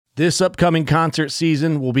This upcoming concert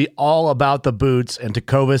season will be all about the boots, and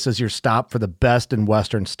Tecovas is your stop for the best in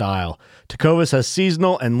Western style. Tecovas has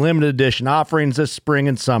seasonal and limited edition offerings this spring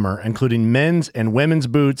and summer, including men's and women's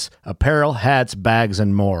boots, apparel, hats, bags,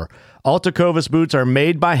 and more. All Tecovas boots are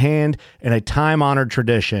made by hand in a time-honored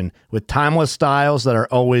tradition with timeless styles that are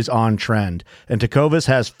always on trend. And Tecovas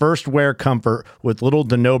has first wear comfort with little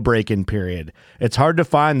to no break-in period. It's hard to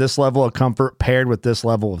find this level of comfort paired with this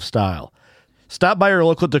level of style. Stop by your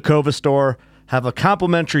local Tecovas store, have a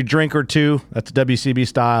complimentary drink or two, that's WCB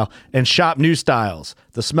style, and shop new styles.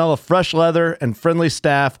 The smell of fresh leather and friendly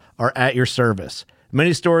staff are at your service.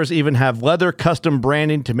 Many stores even have leather custom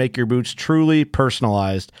branding to make your boots truly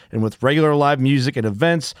personalized. And with regular live music and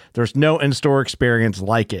events, there's no in-store experience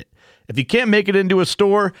like it. If you can't make it into a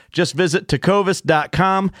store, just visit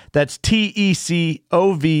tecovas.com. That's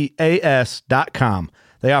TECOVAS.com.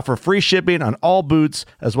 They offer free shipping on all boots,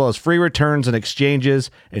 as well as free returns and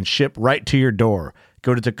exchanges, and ship right to your door.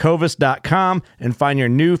 Go to tecovas.com and find your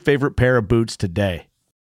new favorite pair of boots today.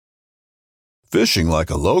 Fishing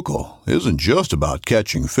like a local isn't just about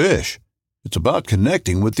catching fish. It's about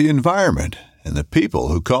connecting with the environment and the people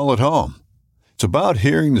who call it home. It's about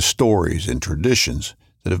hearing the stories and traditions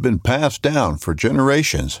that have been passed down for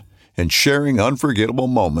generations and sharing unforgettable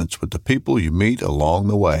moments with the people you meet along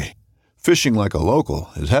the way. Fishing like a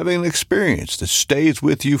local is having an experience that stays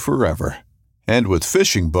with you forever. And with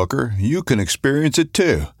Fishing Booker, you can experience it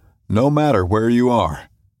too, no matter where you are.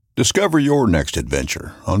 Discover your next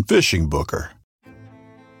adventure on Fishing Booker.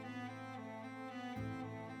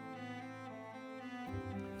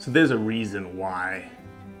 So there's a reason why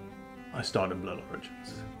I started Blood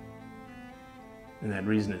Origins. And that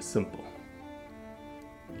reason is simple.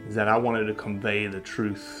 Is that I wanted to convey the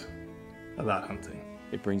truth about hunting.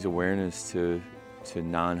 It brings awareness to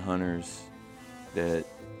non-hunters that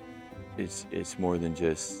it's more than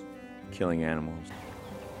just killing animals.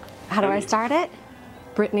 How do I start it?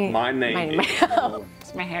 Brittany. My name is...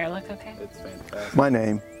 Does my hair look okay? It's fantastic. My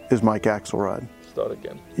name is Mike Axelrod. Start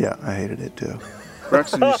again. Yeah, I hated it too.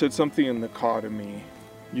 Braxton, you said something in the car to me.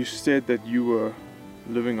 You said that you were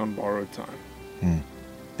living on borrowed time.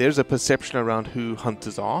 There's a perception around who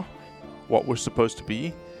hunters are, what we're supposed to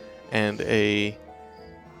be, and a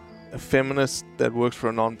feminist that works for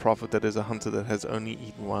a non-profit that is a hunter that has only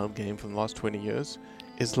eaten wild game for the last 20 years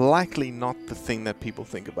is likely not the thing that people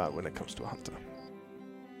think about when it comes to a hunter.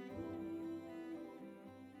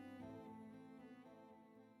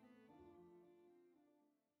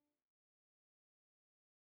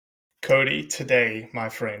 Cody, today, my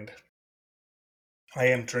friend, I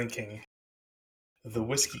am drinking the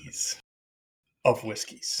whiskeys of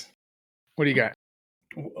whiskeys. What do you got?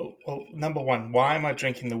 Well, number one, why am I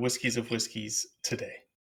drinking the whiskeys of whiskeys today?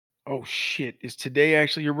 Oh, shit. Is today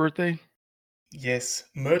actually your birthday? Yes,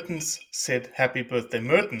 Merton's said happy birthday.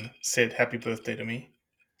 Merton said happy birthday to me.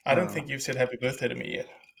 I don't think you've said happy birthday to me yet.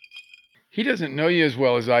 He doesn't know you as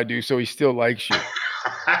well as I do, so he still likes you.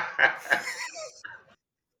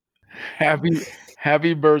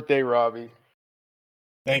 Happy birthday, Robbie.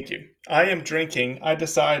 Thank you. I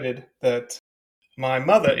decided that my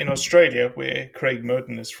mother in Australia, where Craig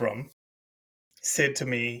Merton is from, said to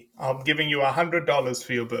me, I'm giving you $100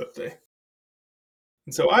 for your birthday.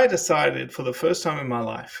 And so I decided for the first time in my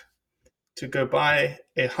life to go buy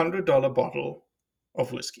a $100 bottle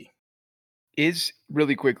of whiskey.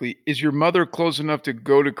 Really quickly, is your mother close enough to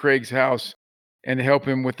go to Craig's house and help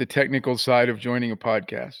him with the technical side of joining a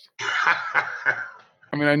podcast?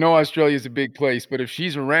 I mean, I know Australia is a big place, but if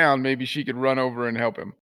she's around, maybe she could run over and help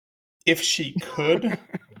him. If she could,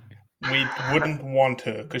 we wouldn't want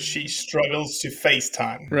her because she struggles to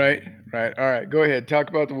FaceTime. Right. All right, go ahead. Talk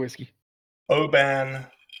about the whiskey. Oban,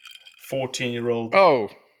 14-year-old. Oh,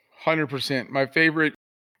 100%. My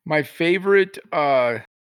favorite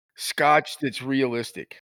scotch that's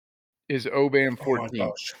realistic is Oban 14. Oh my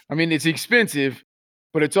gosh. I mean, it's expensive,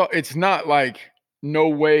 but it's not like no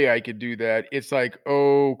way I could do that. It's like,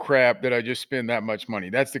 oh crap, that I just spend that much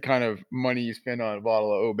money. That's the kind of money you spend on a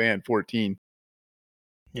bottle of Oban 14.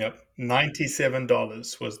 Yep,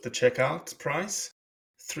 $97 was the checkout price.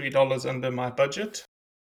 $3 under my budget,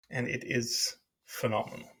 and it is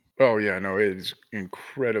phenomenal. Oh yeah, no, it is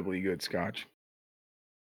incredibly good scotch.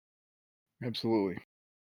 Absolutely.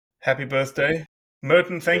 Happy birthday.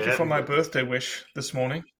 Merton, thank you for my birthday wish this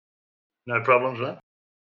morning. No problems, mate.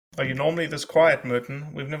 Are you normally this quiet,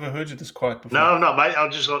 Merton? We've never heard you this quiet before. No, I'm not, mate.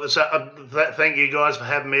 I'd just like to say thank you guys for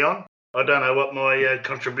having me on. I don't know what my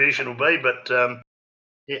contribution will be, but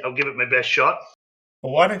I'll give it my best shot.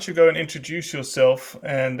 Well, why don't you go and introduce yourself,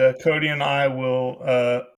 and Cody and I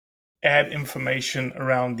will add information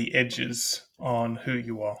around the edges on who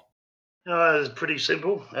you are. It's pretty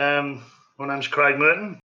simple. My name's Craig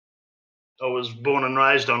Merton. I was born and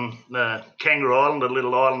raised on Kangaroo Island, a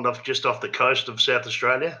little island just off the coast of South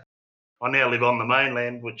Australia. I now live on the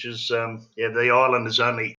mainland, which is, the island is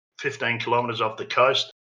only 15 kilometres off the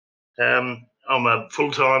coast. I'm a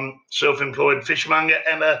full-time self-employed fishmonger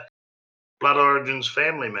and a Blood Origins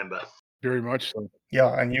family member. Very much so.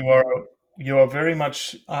 Yeah, and you are very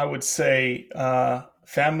much, I would say,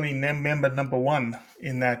 family member number one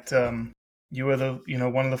in that you were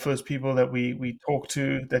one of the first people that we talked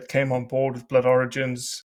to that came on board with Blood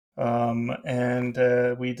Origins, and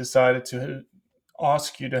we decided to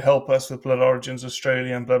ask you to help us with Blood Origins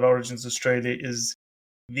Australia, and Blood Origins Australia is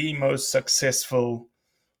the most successful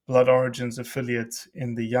Blood Origins affiliate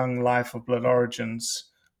in the young life of Blood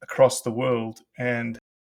Origins across the world. And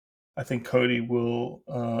I think Cody will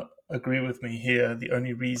agree with me here. The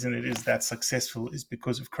only reason it is that successful is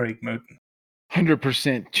because of Craig Merton.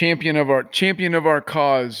 100% champion of our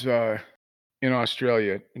cause in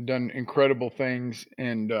Australia, and done incredible things,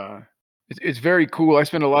 and it's very cool. I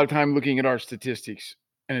spend a lot of time looking at our statistics,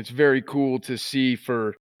 and it's very cool to see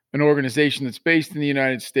for an organization that's based in the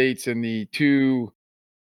United States and the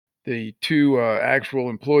two actual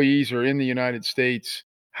employees are in the United States,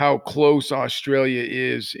 how close Australia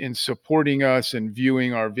is in supporting us and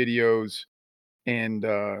viewing our videos and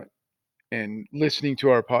listening to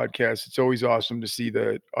our podcast. It's always awesome to see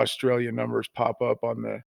the Australia numbers pop up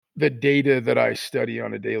on the data that I study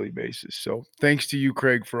on a daily basis. So thanks to you,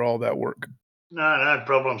 Craig, for all that work. No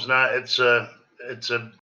problems. No,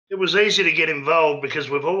 it was easy to get involved because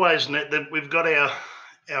we've got our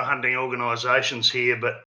hunting organisations here,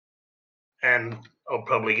 and I'll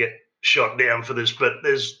probably get shot down for this, but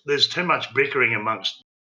there's too much bickering amongst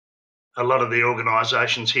a lot of the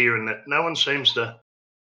organisations here, and that no one seems to.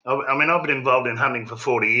 I mean, I've been involved in hunting for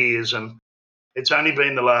 40 years, and it's only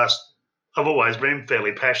been I've always been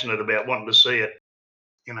fairly passionate about wanting to see it,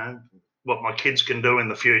 what my kids can do in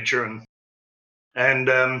the future, and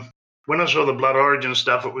when I saw the Blood Origin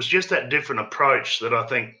stuff, it was just that different approach that I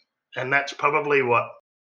think, and that's probably what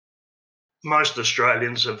most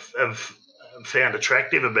Australians have found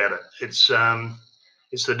attractive about it. It's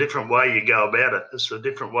the different way you go about it. It's the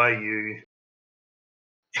different way you.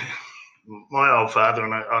 My old father,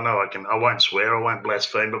 and I know I won't swear, I won't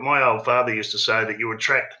blaspheme, but my old father used to say that you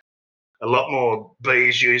attract a lot more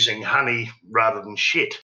bees using honey rather than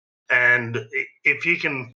shit. And if you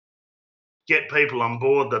can get people on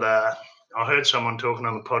board that are, I heard someone talking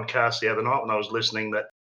on the podcast the other night when I was listening that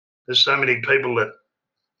there's so many people that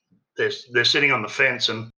they're sitting on the fence,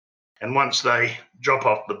 and once they drop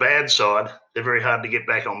off the bad side, they're very hard to get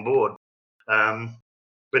back on board.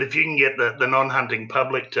 But if you can get the non-hunting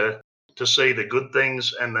public to see the good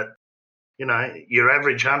things, and that your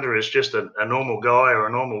average hunter is just a normal guy or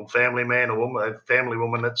a normal family man or woman, a family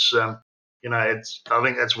woman. That's I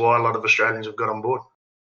think that's why a lot of Australians have got on board.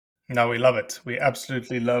 No, we love it. We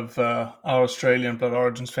absolutely love our Australian Blood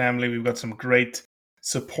Origins family. We've got some great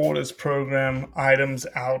supporters program items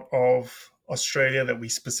out of Australia that we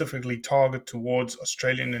specifically target towards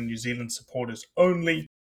Australian and New Zealand supporters only.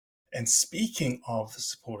 And speaking of the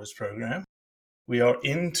supporters program, we are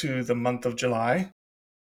into the month of July.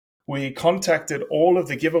 We contacted all of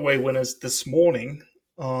the giveaway winners this morning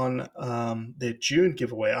on their June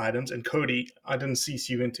giveaway items. And Cody, I didn't CC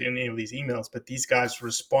you into any of these emails, but these guys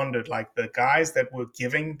responded. Like the guys that were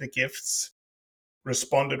giving the gifts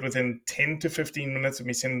responded within 10 to 15 minutes of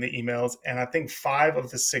me sending the emails. And I think 5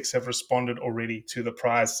 of the 6 have responded already to the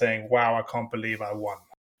prize saying, wow, I can't believe I won.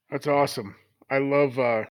 That's awesome. I love,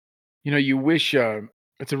 you wish,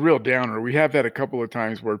 it's a real downer. We have that a couple of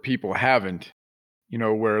times where people haven't,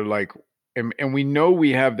 where like, and we know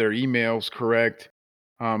we have their emails correct.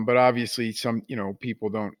 But obviously some, people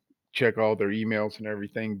don't check all their emails and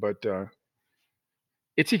everything, but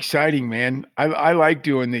it's exciting, man. I like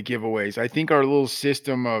doing the giveaways. I think our little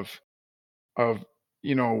system of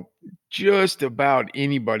just about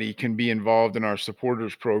anybody can be involved in our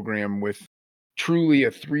supporters program with truly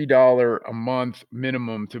a $3 a month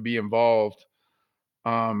minimum to be involved.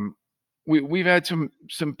 We've had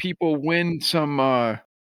some people win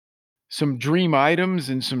some dream items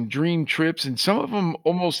and some dream trips, and some of them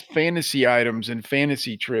almost fantasy items and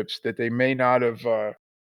fantasy trips that they may not have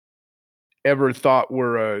ever thought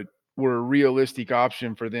were a realistic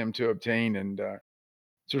option for them to obtain. And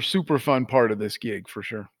it's a super fun part of this gig for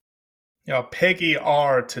sure. Yeah, Peggy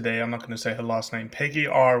R today, I'm not going to say her last name. Peggy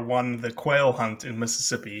R won the quail hunt in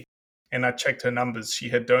Mississippi, and I checked her numbers. She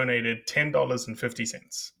had donated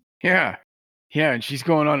 $10.50. Yeah, and she's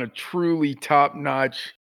going on a truly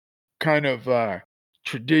top-notch kind of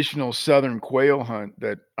traditional southern quail hunt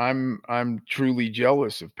that I'm truly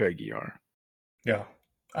jealous of Peggy R. Yeah.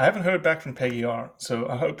 I haven't heard back from Peggy R, so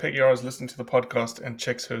I hope Peggy R is listening to the podcast and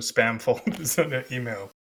checks her spam folders on her email.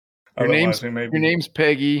 Your Otherwise, we may be... name's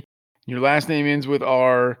Peggy. Your last name ends with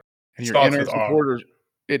R, and you're in Starts our with R. supporters.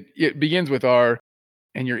 It begins with R,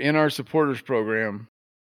 and you're in our supporters program.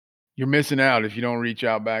 You're missing out if you don't reach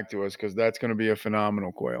out back to us, because that's going to be a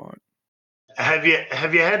phenomenal quail hunt. Have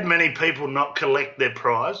you had many people not collect their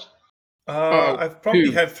prize? I've probably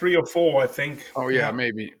 2. had 3 or 4, I think. Oh yeah,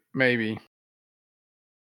 maybe.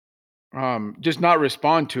 Just not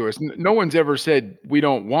respond to us. No one's ever said we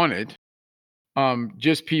don't want it.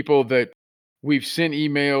 Just people that we've sent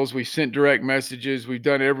emails, we've sent direct messages, we've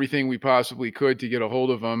done everything we possibly could to get a hold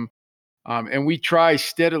of them. And we try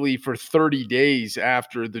steadily for 30 days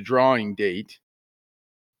after the drawing date.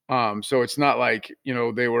 So it's not like,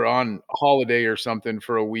 they were on holiday or something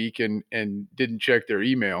for a week and didn't check their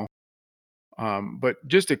email. But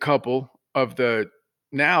just a couple of the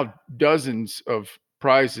now dozens of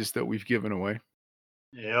prizes that we've given away.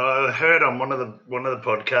 Yeah, I heard on one of the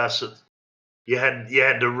podcasts that you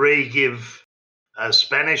had to re-give a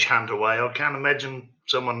Spanish hunt away. I can't imagine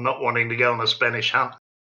someone not wanting to go on a Spanish hunt.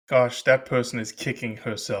 Gosh, that person is kicking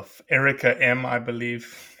herself. Erica M, I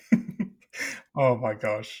believe. Oh my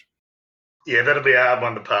gosh. Yeah, that'll be a hard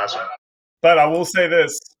one to pass on. But I will say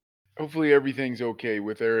this. Hopefully everything's okay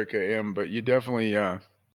with Erica M, but you definitely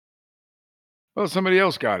somebody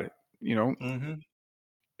else got it, Mm-hmm.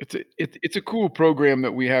 It's a cool program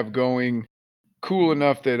that we have going. Cool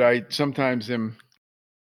enough that I sometimes am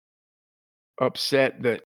upset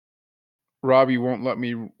that Robbie won't let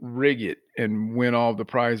me rig it and win all the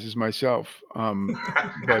prizes myself.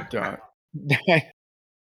 But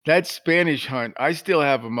that Spanish hunt, I still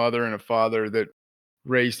have a mother and a father that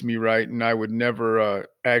raised me right, and I would never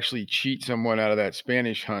actually cheat someone out of that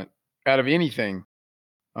Spanish hunt, out of anything.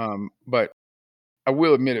 But I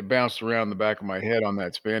will admit it bounced around the back of my head on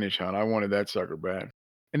that Spanish hunt. I wanted that sucker bad.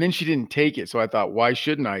 And then she didn't take it, so I thought, why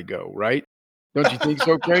shouldn't I go, right? Don't you think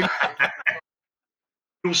so, Craig?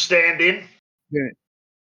 You'll stand in.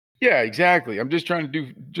 Yeah, exactly. I'm just trying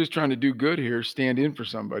to do good here, stand in for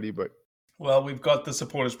somebody, but Well, we've got the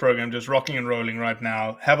supporters program just rocking and rolling right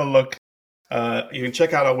now. Have a look. You can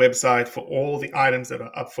check out our website for all the items that are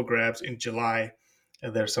up for grabs in July.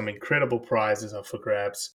 There's some incredible prizes up for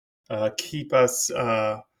grabs. Keep us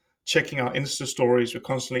checking our Insta stories. We're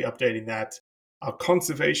constantly updating that. Our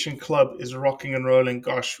conservation club is rocking and rolling.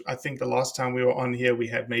 Gosh, I think the last time we were on here, we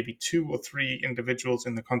had maybe 2 or 3 individuals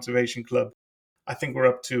in the conservation club. I think we're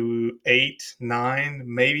up to 8, 9,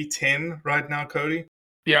 maybe 10 right now, Cody.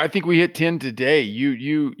 Yeah, I think we hit 10 today.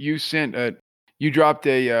 You sent you dropped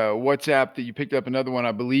a WhatsApp that you picked up another one.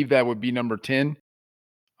 I believe that would be number 10.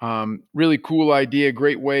 Really cool idea.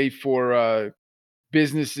 Great way for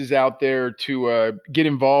businesses out there to get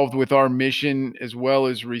involved with our mission, as well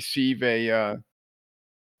as receive a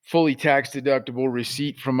fully tax deductible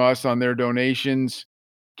receipt from us on their donations,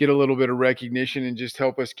 get a little bit of recognition, and just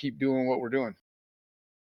help us keep doing what we're doing.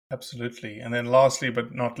 Absolutely. And then lastly,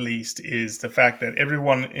 but not least, is the fact that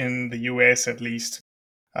everyone in the US, at least,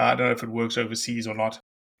 I don't know if it works overseas or not,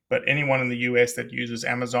 but anyone in the US that uses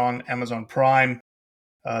Amazon Prime,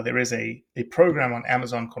 there is a program on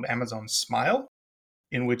Amazon called Amazon Smile,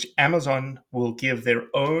 in which Amazon will give their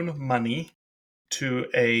own money to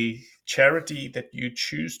a charity that you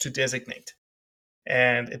choose to designate.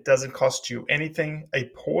 And it doesn't cost you anything. A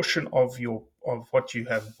portion of what you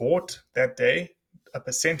have bought that day, a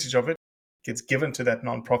percentage of it, gets given to that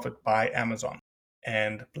nonprofit by Amazon.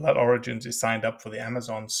 And Blood Origins is signed up for the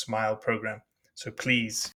Amazon Smile program. So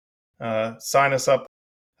please sign us up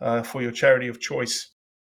for your charity of choice,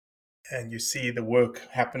 and you see the work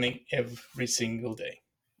happening every single day.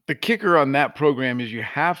 The kicker on that program is you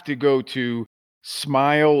have to go to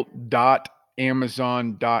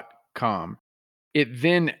smile.amazon.com. It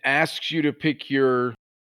then asks you to pick your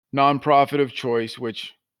nonprofit of choice,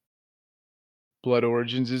 which Blood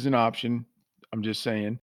Origins is an option. I'm just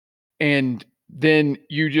saying. And then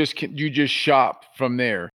you just shop from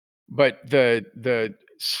there. But the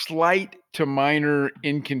slight to minor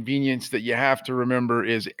inconvenience that you have to remember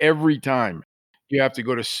is every time you have to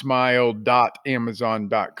go to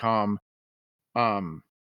smile.amazon.com.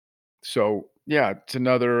 So yeah, it's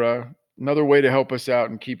another way to help us out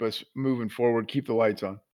and keep us moving forward, keep the lights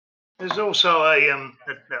on. There's also I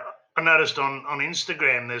noticed on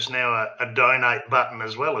Instagram there's now a donate button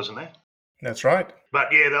as well, isn't there? That's right.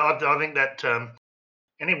 But yeah, I think that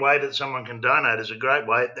any way that someone can donate is a great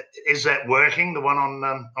way. Is that working? The one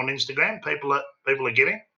on Instagram, people are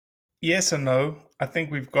giving. Yes and no. I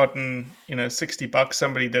think we've gotten, $60.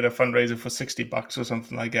 Somebody did a fundraiser for $60 or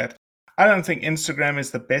something like that. I don't think Instagram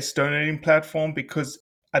is the best donating platform because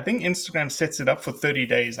I think Instagram sets it up for 30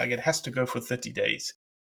 days. Like it has to go for 30 days.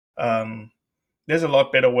 There's a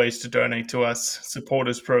lot better ways to donate to us.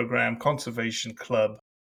 Supporters program, conservation club.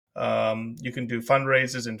 You can do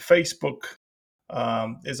fundraisers in Facebook.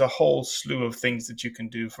 There's a whole slew of things that you can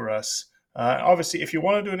do for us. Obviously, if you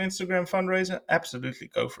want to do an Instagram fundraiser, absolutely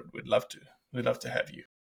go for it. We'd love to. We'd love to have you.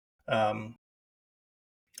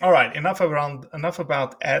 All right, enough about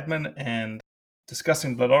admin and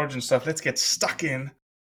discussing blood origin stuff. Let's get stuck in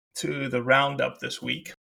to the roundup this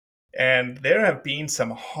week. And there have been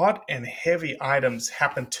some hot and heavy items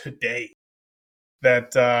happen today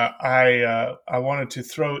that I wanted to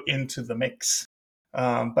throw into the mix.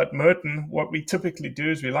 But Merton, what we typically do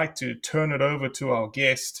is we like to turn it over to our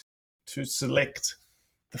guest to select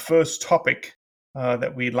the first topic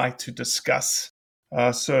that we'd like to discuss.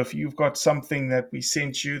 So if you've got something that we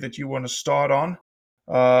sent you that you want to start on,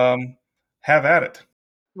 have at it.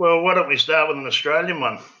 Well, why don't we start with an Australian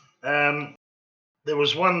one? There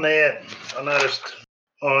was one there I noticed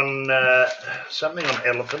on something on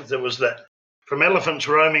elephants. There was that from elephants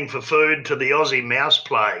roaming for food to the Aussie mouse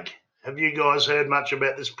plague. Have you guys heard much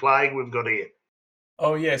about this plague we've got here?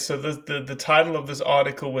 Oh yeah, so the title of this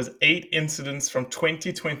article was 8 incidents from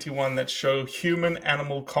 2021 that show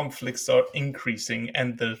human-animal conflicts are increasing,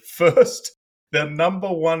 and the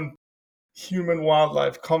number one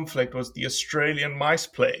human-wildlife conflict was the Australian mice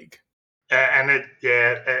plague. And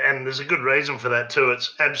there's a good reason for that too.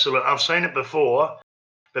 It's absolute. I've seen it before,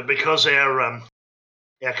 but because our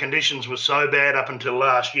conditions were so bad up until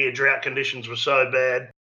last year, drought conditions were so bad,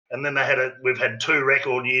 and then we've had 2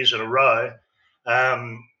 record years in a row.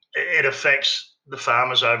 It affects the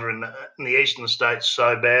farmers over in the eastern states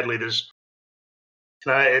so badly. There's,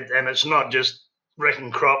 and it's not just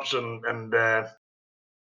wrecking crops and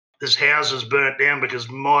there's houses burnt down because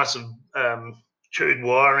mice have chewed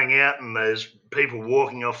wiring out, and there's people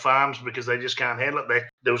walking off farms because they just can't handle it.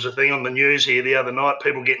 There was a thing on the news here the other night,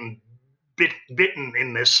 people getting bitten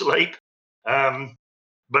in their sleep.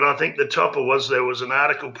 But I think the topper was there was an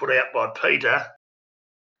article put out by Peter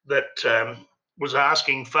that was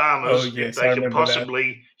asking farmers if they could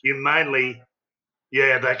possibly humanely,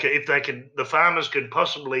 the farmers could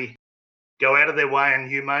possibly go out of their way and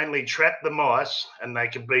humanely trap the mice, and they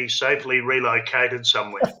could be safely relocated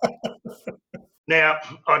somewhere. Now,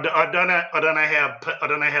 I don't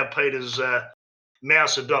know how Peter's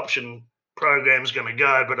mouse adoption program's going to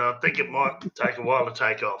go, but I think it might take a while to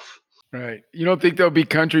take off. Right. You don't think there'll be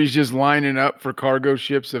countries just lining up for cargo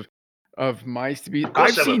ships of mice to be?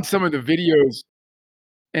 I've seen some of the videos,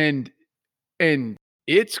 and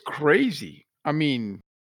it's crazy. I mean,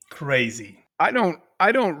 crazy. I don't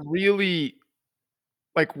really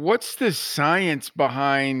like, what's the science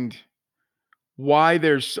behind why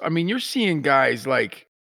there's, I mean, you're seeing guys like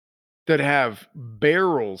that have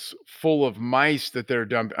barrels full of mice that they're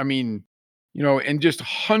dumping. I mean, and just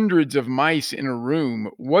hundreds of mice in a room.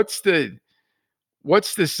 What's the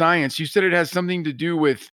science? You said it has something to do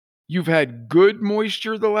with you've had good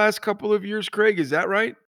moisture the last couple of years, Craig. Is that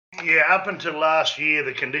right? Yeah, up until last year,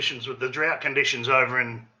 the drought conditions over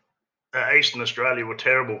in eastern Australia were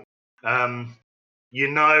terrible. When,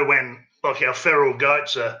 like, our feral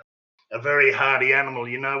goats are a very hardy animal.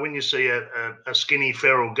 When you see a skinny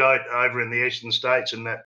feral goat over in the eastern states in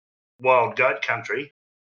that wild goat country,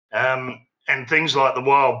 and things like the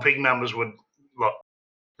wild pig numbers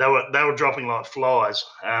they were dropping like flies.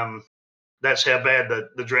 That's how bad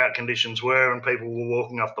the drought conditions were, and people were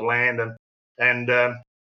walking off the land, and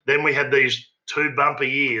then we had these 2 bumper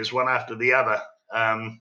years, one after the other,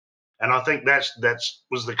 and I think that's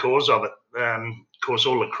was the cause of it. Of course,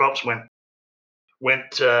 all the crops went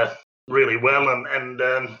really well, and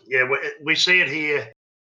we see it here.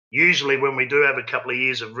 Usually, when we do have a couple of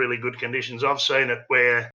years of really good conditions, I've seen it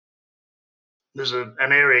where there's an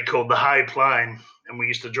area called the Hay Plain, and we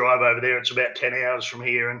used to drive over there. It's about 10 hours from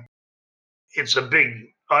here, and it's a big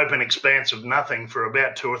open expanse of nothing for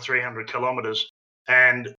about 200 or 300 kilometres,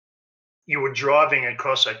 and you were driving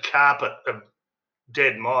across a carpet of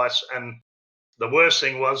dead mice, and the worst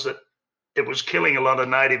thing was that it was killing a lot of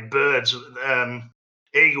native birds,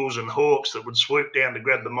 eagles and hawks that would swoop down to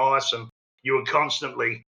grab the mice, and you were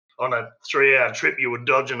constantly on a 3-hour trip. You were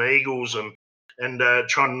dodging eagles and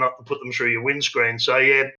trying not to put them through your windscreen. So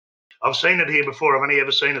yeah, I've seen it here before. I've only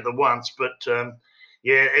ever seen it the once, but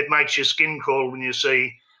it makes your skin crawl when you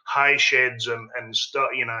see hay sheds and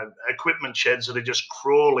equipment sheds that are just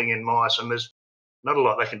crawling in mice, and there's not a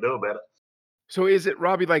lot they can do about it. So is it,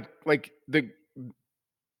 Robbie, like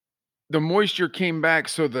the moisture came back,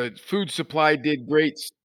 so the food supply did great.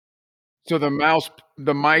 So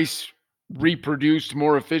the mice reproduced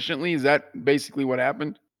more efficiently. Is that basically what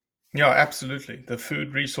happened? Yeah, absolutely. The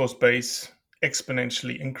food resource base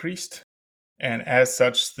exponentially increased, and as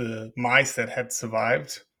such, the mice that had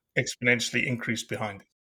survived exponentially increased behind it.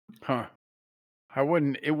 Huh.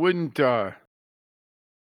 It wouldn't, like,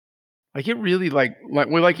 it really,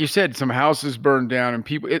 well, like you said, some houses burned down and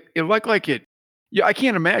people it like it yeah, I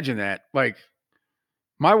can't imagine that. Like,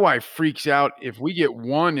 my wife freaks out if we get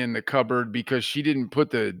one in the cupboard because she didn't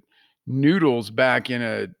put the noodles back in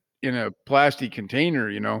a plastic container,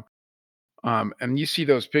 you know? And you see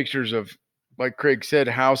those pictures of, like Craig said,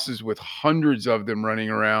 houses with hundreds of them running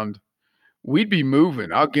around. We'd be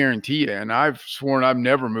moving, I'll guarantee you, and I've sworn I'm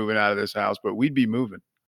never moving out of this house, but we'd be moving.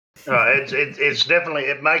 It's definitely,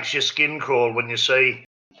 it makes your skin crawl when you see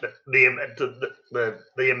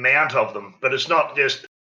the amount of them. But it's not just.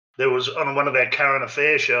 There was on one of our current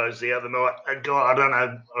affairs shows the other night a guy, I don't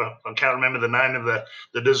know, I can't remember the name of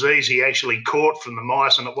the disease he actually caught from the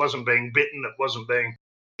mice, and it wasn't being bitten,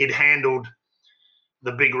 he'd handled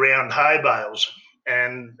the big round hay bales,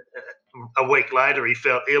 and a week later he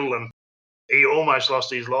felt ill and he almost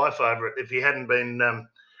lost his life over it. If he hadn't been a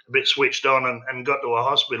bit switched on and got to a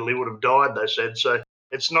hospital, he would have died, they said. So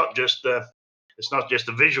it's not just a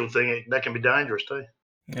visual thing; that can be dangerous too.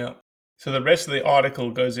 Yeah. So the rest of the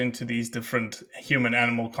article goes into these different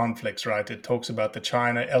human-animal conflicts, right? It talks about the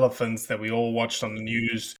China elephants that we all watched on the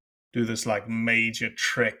news do this like major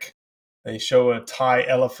trick. They show a Thai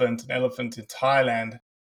elephant, an elephant in Thailand,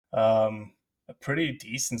 a pretty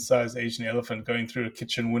decent-sized Asian elephant going through a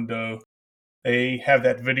kitchen window. They have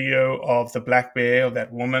that video of the black bear, of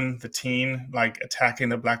that woman, the teen, like attacking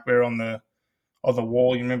the black bear on the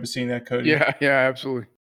wall. You remember seeing that, Cody? Yeah, absolutely.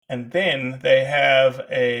 And then they have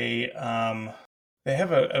they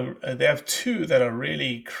have two that are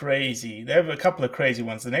really crazy. They have a couple of crazy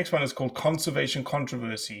ones. The next one is called Conservation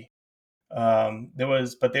Controversy. There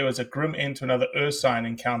was a grim end to another ursine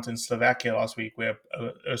encounter in Slovakia last week, where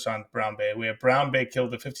ursine brown bear, where a brown bear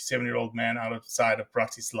killed a 57-year-old man outside of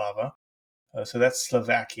Bratislava. So that's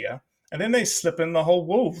Slovakia. And then they slip in the whole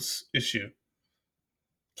wolves issue.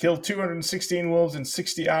 Killed 216 wolves in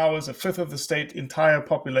 60 hours, a fifth of the state entire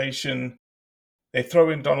population. They throw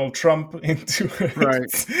in Donald Trump into it.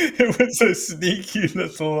 Right. It was a sneaky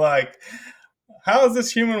little, like, how is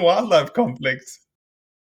this human wildlife conflict?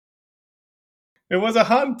 It was a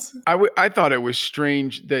hunt. I thought it was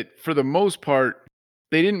strange that for the most part,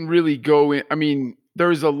 they didn't really go in. I mean,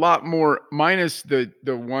 there's a lot more, minus the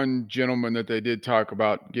one gentleman that they did talk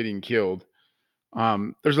about getting killed.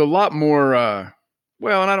 There's a lot more,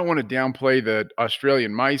 well, and I don't want to downplay the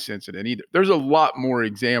Australian mice incident either. There's a lot more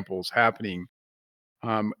examples happening.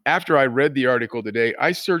 After I read the article today,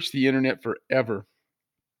 I searched the internet forever,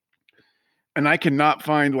 and I cannot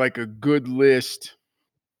find like a good list.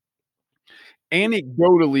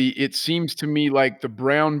 Anecdotally, it seems to me like the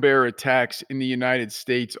brown bear attacks in the United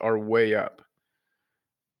States are way up.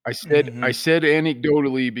 I said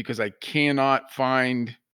anecdotally because I cannot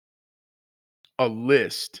find a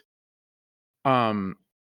list. Someone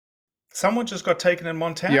just got taken in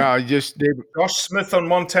Montana. Yeah, Josh Smith on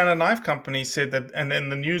Montana Knife Company said that, and then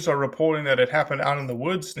the news are reporting that it happened out in the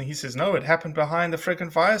woods, and he says, no, it happened behind the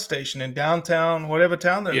freaking fire station in downtown, whatever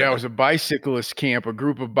town they're in. Yeah, it was a bicyclist camp. A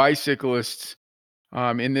group of bicyclists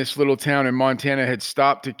in this little town in Montana had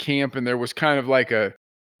stopped to camp, and there was kind of like a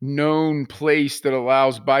known place that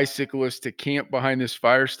allows bicyclists to camp behind this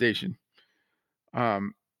fire station.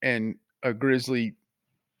 And a grizzly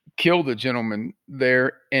killed a gentleman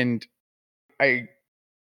there, and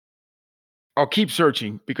I'll keep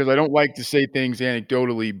searching because I don't like to say things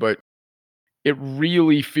anecdotally, but it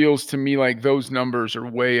really feels to me like those numbers are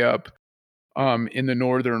way up in the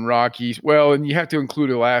northern Rockies. Well, and you have to include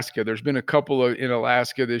Alaska. There's been a couple in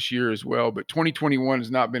Alaska this year as well, but 2021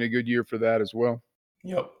 has not been a good year for that as well.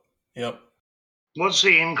 Yep. What's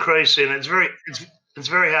the increase in? It's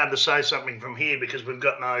very hard to say something from here because we've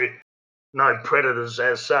got no predators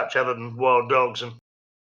as such other than wild dogs,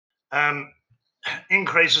 and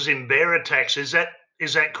increases in bear attacks. Is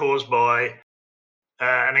that caused by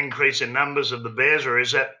an increase in numbers of the bears, or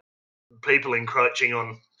is that people encroaching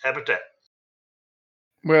on habitat?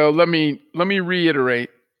 Well, let me reiterate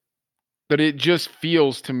that it just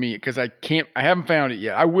feels to me, because I haven't found it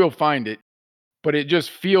yet. I will find it, but it just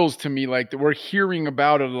feels to me like that we're hearing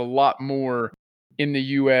about it a lot more in the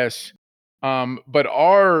U.S. But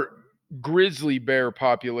our grizzly bear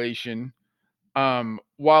population,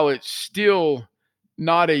 while it's still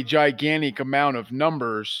not a gigantic amount of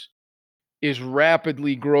numbers, is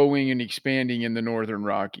rapidly growing and expanding in the northern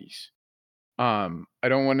Rockies. I'm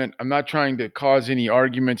not trying to cause any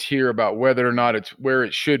arguments here about whether or not it's where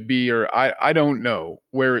it should be, or I don't know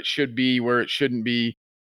where it should be, where it shouldn't be.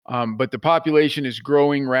 But the population is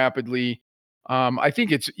growing rapidly. I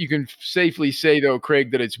think you can safely say though,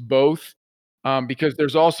 Craig, that it's both, because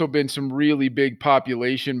there's also been some really big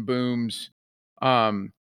population booms,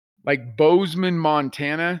 like Bozeman,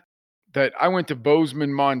 Montana. That I went to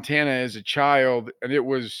Bozeman, Montana as a child, and it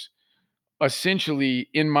was essentially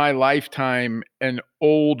in my lifetime an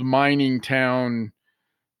old mining town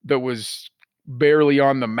that was barely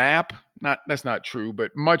on the map. That's not true,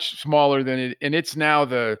 but much smaller than it, and it's now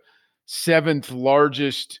the 7th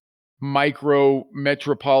largest micro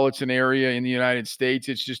metropolitan area in the United States.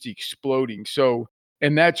 It's just exploding. So,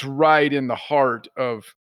 and that's right in the heart of,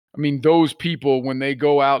 I mean, those people when they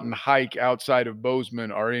go out and hike outside of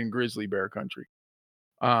Bozeman are in grizzly bear country.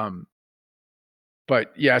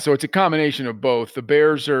 But yeah, so it's a combination of both. The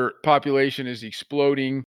bears population is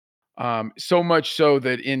exploding, so much so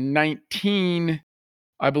that in 19,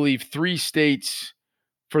 I believe 3 states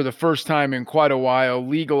for the first time in quite a while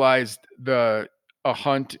legalized a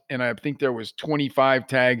hunt, and I think there was 25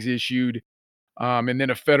 tags issued, and then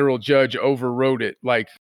a federal judge overrode it like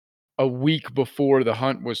a week before the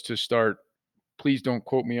hunt was to start. Please don't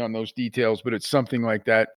quote me on those details, but it's something like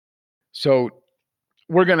that. So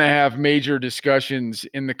we're going to have major discussions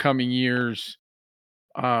in the coming years.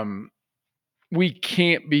 We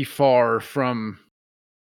can't be far from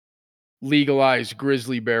legalized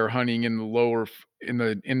grizzly bear hunting in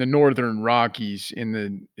the northern Rockies in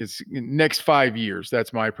the next 5 years.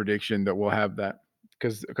 That's my prediction that we'll have that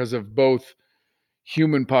because of both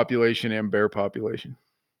human population and bear population.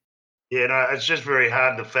 Yeah, no, it's just very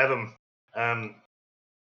hard to fathom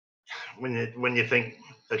when you think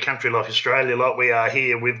a country like Australia, like we are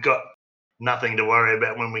here, we've got nothing to worry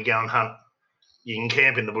about when we go and hunt. You can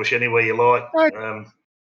camp in the bush anywhere you like.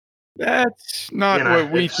 That's not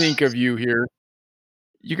what we think of you here.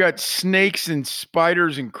 You got snakes and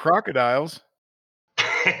spiders and crocodiles.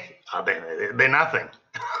 Oh, they're nothing.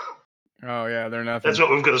 Oh yeah, they're nothing. That's what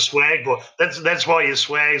we've got a swag for. That's why your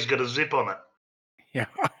swag's got a zip on it. Yeah,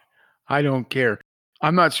 I don't care.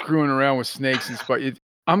 I'm not screwing around with snakes and spiders.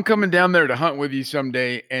 I'm coming down there to hunt with you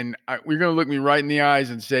someday, and you're going to look me right in the eyes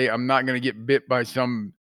and say I'm not going to get bit by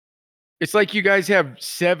some. It's like you guys have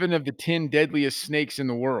 7 of the 10 deadliest snakes in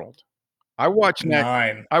the world. I watch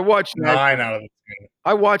 9. I watch 9 out of the 10.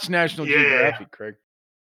 I watch National Geographic, Craig.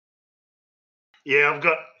 Yeah,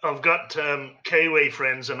 I've got Kiwi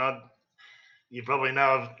friends, and you probably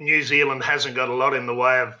know New Zealand hasn't got a lot in the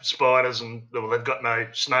way of spiders, and they've got no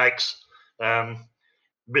snakes. A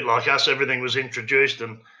bit like us, everything was introduced,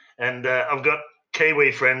 and I've got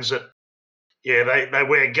Kiwi friends that they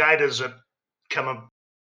wear gaiters that come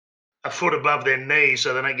a foot above their knee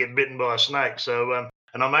so they don't get bitten by a snake. So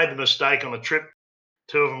and I made the mistake on a trip.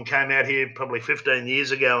 2 of them came out here probably 15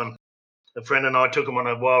 years ago, and a friend and I took them on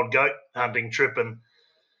a wild goat hunting trip, and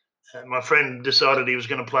my friend decided he was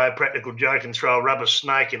going to play a practical joke and throw a rubber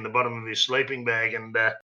snake in the bottom of his sleeping bag, and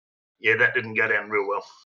that didn't go down real well.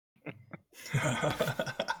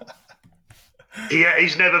 Yeah,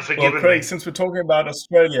 he's never forgiven well, Craig, me. Since we're talking about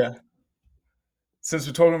Australia,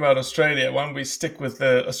 why don't we stick with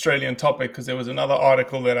the Australian topic, because there was another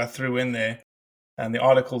article that I threw in there, and the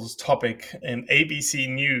article's topic in ABC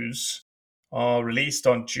News released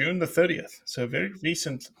on June the 30th. So a very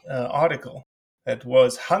recent article that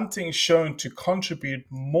was hunting shown to contribute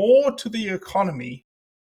more to the economy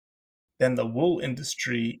than the wool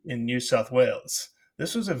industry in New South Wales.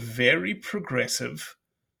 This was a very progressive,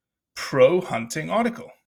 pro-hunting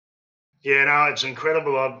article. Yeah, no, it's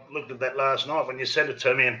incredible. I looked at that last night when you sent it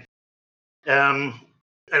to me, and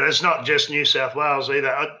it's not just New South Wales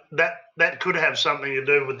either. That could have something to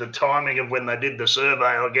do with the timing of when they did the survey,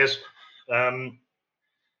 I guess. A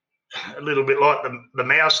little bit like the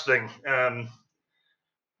mouse thing.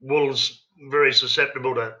 Wool's very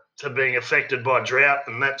susceptible to being affected by drought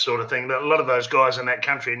and that sort of thing. A lot of those guys in that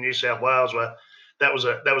country in New South Wales that was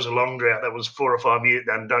a long drought. That was 4 or 5 years,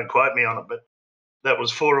 and don't quote me on it, but that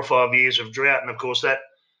was 4 or 5 years of drought. And of course, that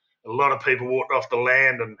a lot of people walked off the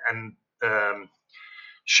land, and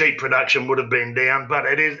sheep production would have been down. But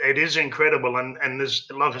it is incredible, and there's,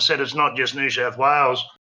 like I said, it's not just New South Wales.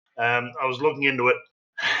 I was looking into it,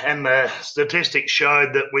 and the statistics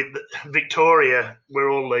showed that with Victoria,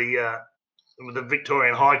 where all the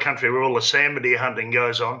Victorian High Country, where all the sambar deer hunting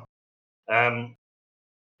goes on,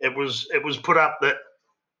 it was put up that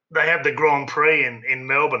they had the Grand Prix in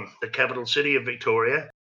Melbourne, the capital city of Victoria,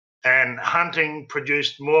 and hunting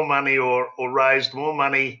produced more money or raised more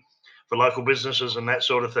money for local businesses and that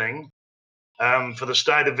sort of thing for the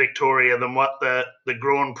state of Victoria than what the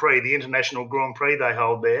Grand Prix, the international Grand Prix they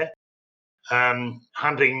hold there.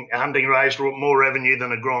 Hunting raised more revenue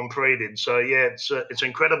than a Grand Prix did. So yeah, it's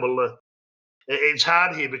incredible. It's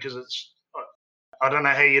hard here because I don't know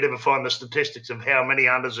how you'd ever find the statistics of how many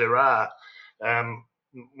hunters there are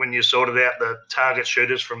when you sorted out the target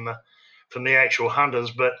shooters from the actual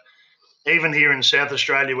hunters. But even here in South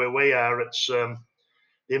Australia where we are, it's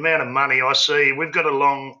the amount of money I see. We've got a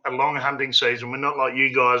long hunting season. We're not like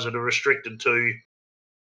you guys that are restricted to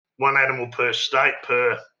one animal per state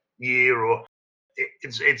per year, or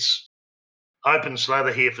it's open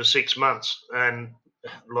slather here for 6 months. And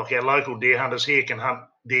like our local deer hunters here can hunt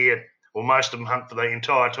deer, or most of them hunt for the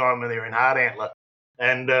entire time when they're in hard antler.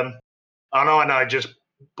 And I know just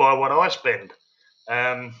by what I spend.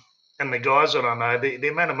 And the guys that I know, the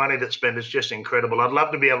amount of money that's spent is just incredible. I'd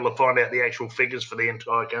love to be able to find out the actual figures for the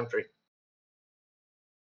entire country.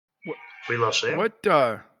 We lost Sam. What?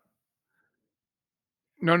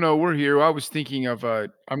 No, we're here. I was thinking of.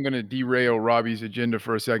 I'm going to derail Robbie's agenda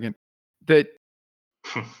for a second. That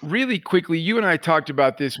really quickly, you and I talked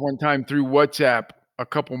about this one time through WhatsApp a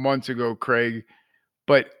couple months ago, Craig.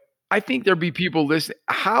 But I think there'd be people listening.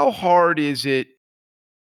 How hard is it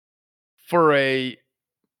for a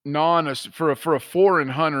foreign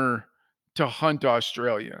hunter to hunt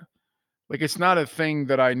Australia? Like, it's not a thing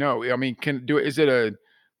that I know. I mean, is it a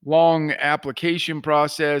long application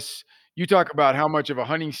process? You talk about how much of a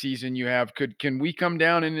hunting season you have. Can we come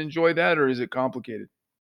down and enjoy that, or is it complicated?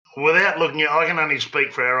 Without looking at, I can only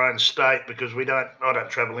speak for our own state because I don't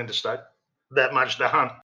travel interstate that much to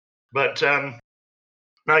hunt. But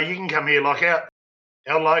no, you can come here. Like our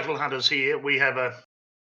local hunters here, we have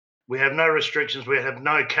no restrictions. We have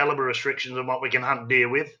no caliber restrictions on what we can hunt deer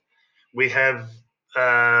with. We have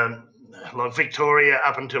like Victoria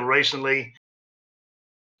up until recently,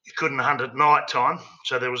 you couldn't hunt at night time,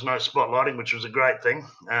 so there was no spotlighting, which was a great thing.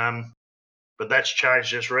 But that's changed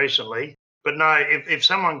just recently. But no, if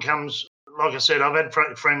someone comes, like I said, I've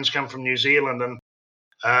had friends come from New Zealand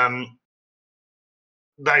and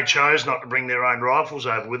they chose not to bring their own rifles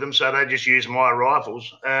over with them, so they just use my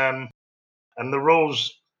rifles. And the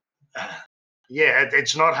rules, yeah,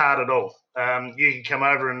 it's not hard at all. You can come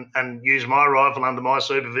over and use my rifle under my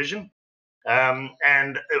supervision,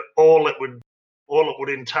 and all it would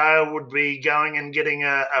entail would be going and getting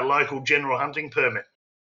a local general hunting permit.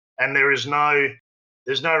 And there's no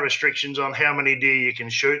restrictions on how many deer you can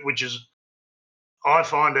shoot, which is, I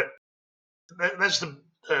find that's the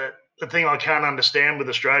thing I can't understand with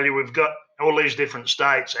Australia. We've got all these different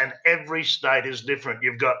states, and every state is different.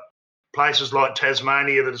 You've got places like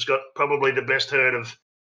Tasmania that has got probably the best herd of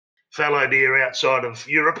fallow deer outside of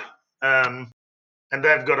Europe, and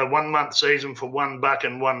they've got a 1 month season for one buck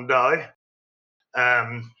and one doe.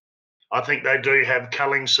 I think they do have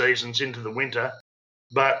culling seasons into the winter.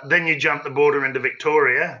 But then you jump the border into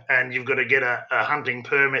Victoria, and you've got to get a hunting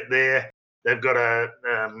permit there. They've got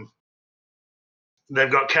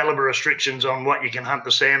caliber restrictions on what you can hunt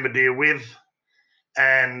the sambar deer with,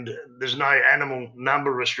 and there's no animal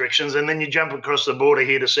number restrictions. And then you jump across the border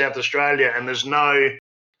here to South Australia, and there's no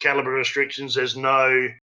caliber restrictions. There's no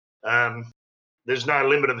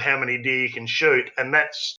limit of how many deer you can shoot, and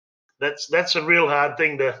that's a real hard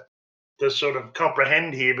thing to sort of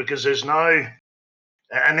comprehend here, because there's no.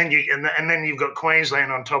 And then you've got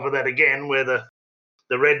Queensland on top of that again, where the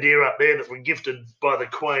red deer up there that were gifted by the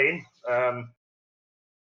Queen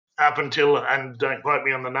up until, and don't quote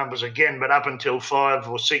me on the numbers again, but up until 5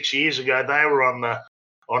 or 6 years ago, they were on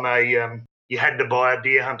a you had to buy a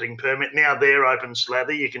deer hunting permit. Now they're open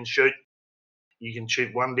slather. You can shoot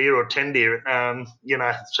one deer or 10 deer.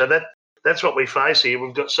 So that's what we face here.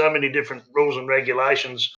 We've got so many different rules and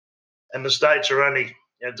regulations, and the states are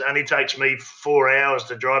it only takes me 4 hours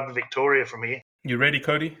to drive to Victoria from here. You ready,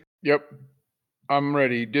 Cody? Yep. I'm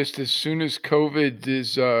ready. Just as soon as COVID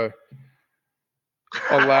is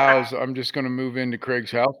allows, I'm just going to move into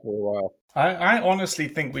Craig's house for a while. I honestly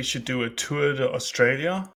think we should do a tour to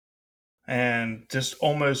Australia and just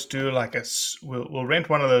almost do like we'll rent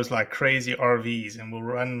one of those like crazy RVs, and we'll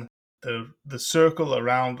run the circle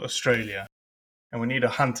around Australia, and we need to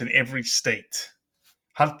hunt in every state.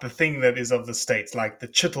 Hunt the thing that is of the states, like the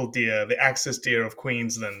chital deer, the axis deer of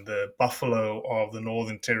Queensland, the buffalo of the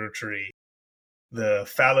Northern Territory, the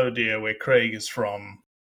fallow deer where Craig is from,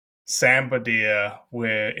 sambar deer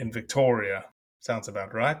where in Victoria. Sounds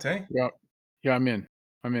about right, eh? Yeah, I'm in.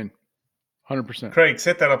 100%. Craig,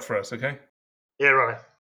 set that up for us, okay? Yeah, right.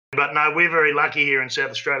 But no, we're very lucky here in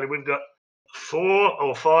South Australia. We've got 4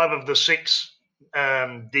 or 5 of the 6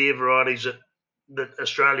 deer varieties that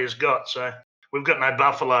Australia's got. So we've got no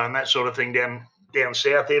buffalo and that sort of thing down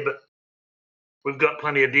south here, but we've got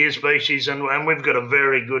plenty of deer species, and we've got a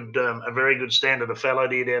very good standard of fallow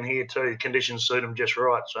deer down here too. Conditions suit them just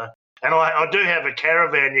right. So, and I do have a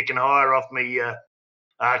caravan you can hire off me,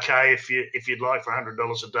 RK, if you'd like, for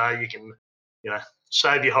 $100 a day. You can,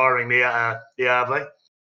 save you hiring the RV.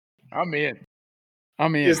 I'm in.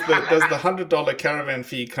 Does the $100 caravan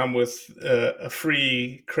fee come with a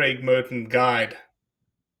free Craig Merton guide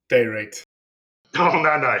day rate? Oh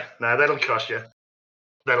no, that'll cost you.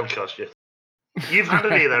 You've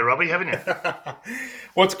hunted here though, Robbie, haven't you?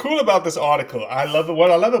 What's cool about this article,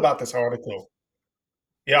 what I love about this article,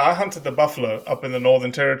 I hunted the buffalo up in the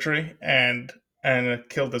Northern Territory and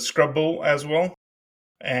killed the scrub bull as well,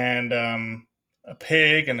 and a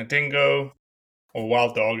pig and a dingo, or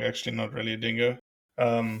wild dog, actually, not really a dingo.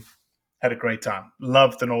 Had a great time.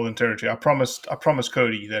 Loved the Northern Territory. I promised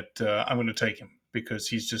Cody that I'm going to take him, because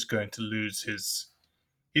he's just going to lose his.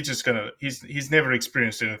 He's never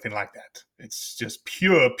experienced anything like that. It's just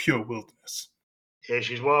pure wilderness. Yeah,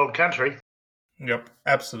 she's wild country. Yep,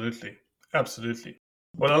 absolutely.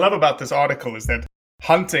 What I love about this article is that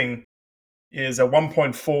hunting is a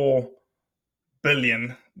 $1.4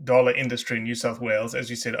 billion industry in New South Wales. As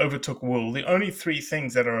you said, overtook wool. The only three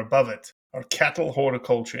things that are above it are cattle,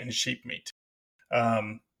 horticulture, and sheep meat.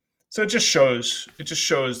 So it just shows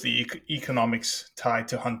the economics tied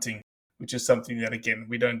to hunting, which is something that, again,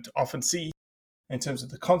 we don't often see in terms of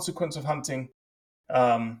the consequence of hunting.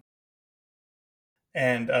 And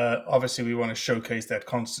obviously we want to showcase that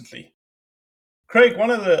constantly. Craig,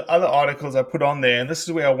 one of the other articles I put on there, and this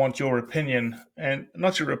is where I want your opinion, and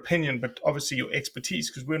not your opinion, but obviously your expertise,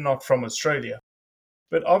 because we're not from Australia.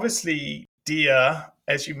 But obviously deer,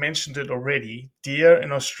 as you mentioned it already, deer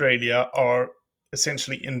in Australia are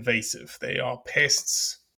essentially invasive. They are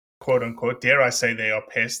pests, quote unquote. Dare I say they are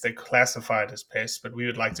pests? They're classified as pests, but we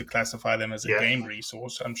would like to classify them as a game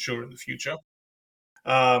resource, I'm sure, in the future.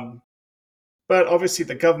 But obviously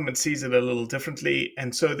the government sees it a little differently.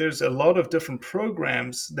 And so there's a lot of different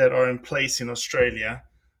programs that are in place in Australia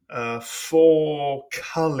for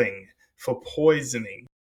culling, for poisoning,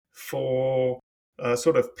 for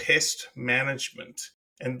sort of pest management.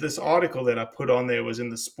 And this article that I put on there was in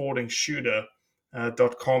the sportingshooter.com.au,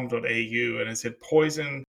 and it said,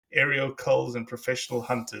 poison, aerial culls, and professional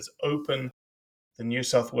hunters open the New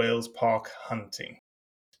South Wales park hunting.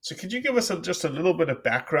 So could you give us just a little bit of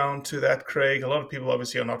background to that, Craig? A lot of people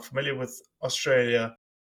obviously are not familiar with Australia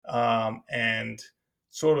and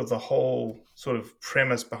sort of the whole sort of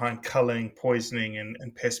premise behind culling, poisoning,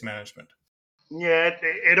 and pest management. Yeah,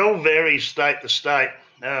 it all varies state to state.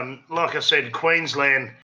 Like I said, Queensland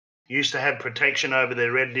used to have protection over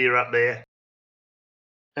their red deer up there.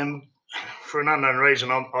 And for an unknown reason,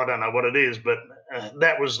 I don't know what it is, but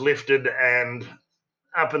that was lifted, and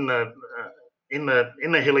up in the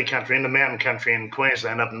hilly country, in the mountain country in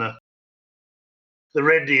Queensland, up in the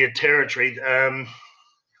red deer territory, I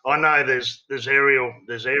know there's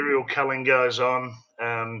aerial culling goes on,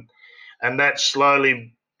 and that's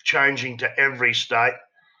slowly changing to every state.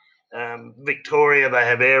 Victoria, they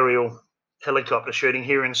have aerial helicopter shooting.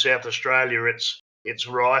 Here in South Australia, it's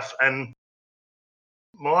rife, and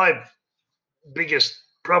my biggest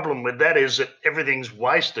problem with that is that everything's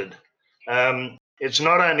wasted. It's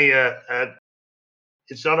not only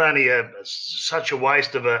such a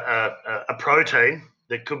waste of a protein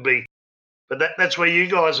that could be, but that's where you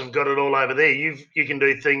guys have got it all over there. You can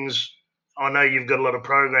do things. I know you've got a lot of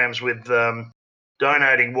programs with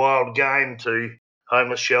donating wild game to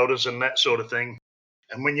homeless shelters and that sort of thing.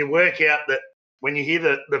 And when you work out that, when you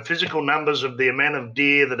hear the physical numbers of the amount of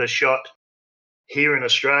deer that are shot here in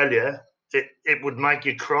Australia, it would make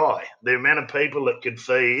you cry. The amount of people that could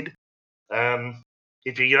feed,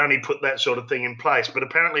 if you could only put that sort of thing in place. But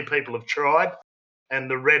apparently people have tried, and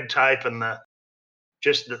the red tape and the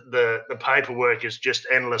paperwork is just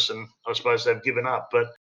endless, and I suppose they've given up. But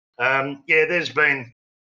there's been,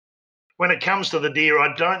 when it comes to the deer,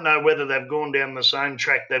 I don't know whether they've gone down the same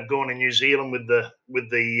track they've gone in New Zealand with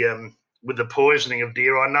the poisoning of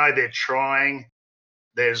deer. I know they're trying.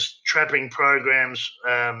 There's trapping programs.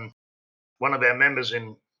 One of our members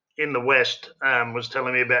in the West was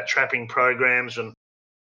telling me about trapping programs and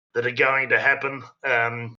that are going to happen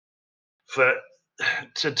to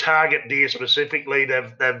target deer specifically.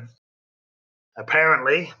 They've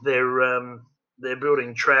apparently they're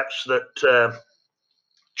building traps that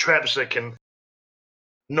can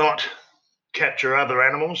not capture other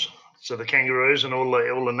animals. So the kangaroos and all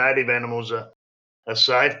the native animals are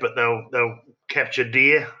safe, but they'll capture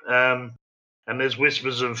deer. And there's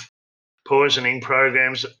whispers of poisoning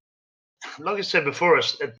programs. Like I said before,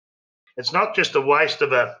 it's not just a waste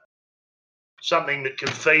of something that can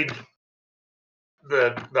feed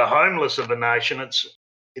the homeless of a nation.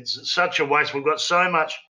 It's such a waste. We've got so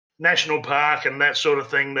much national park and that sort of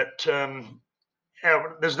thing that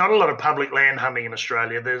there's not a lot of public land hunting in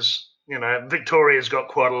Australia. Victoria's got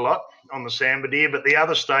quite a lot on the sambar deer, but the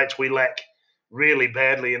other states we lack really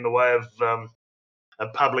badly in the way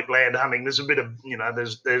of public land hunting. There's a bit of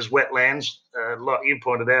there's wetlands, like you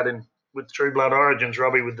pointed out with True Blood Origins,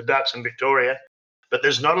 Robbie, with the ducks in Victoria, but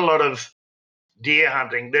there's not a lot of deer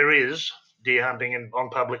hunting. There is deer hunting on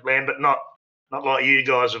public land, but not like you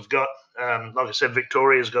guys have got. Like I said,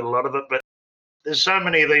 Victoria's got a lot of it, but there's so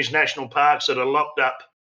many of these national parks that are locked up,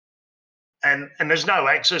 and there's no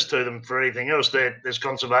access to them for anything else. There's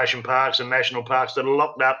conservation parks and national parks that are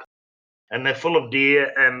locked up, and they're full of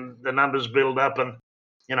deer, and the numbers build up, and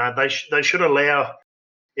they should allow,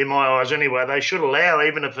 in my eyes anyway, they should allow,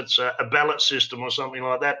 even if it's a ballot system or something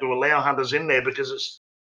like that, to allow hunters in there, because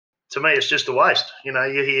to me it's just a waste.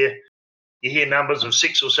 You hear numbers of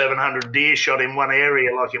 600 or 700 deer shot in one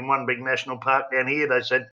area, like in one big national park down here. They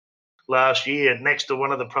said last year, next to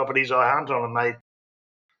one of the properties I hunt on, and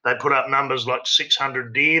they put up numbers like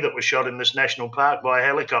 600 deer that were shot in this national park by a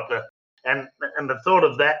helicopter. And the thought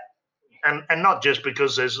of that, and not just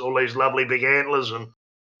because there's all these lovely big antlers, and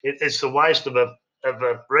it's the waste of a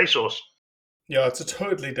resource. Yeah, it's a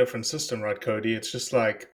totally different system, right, Cody? It's just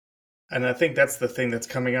like, and I think that's the thing that's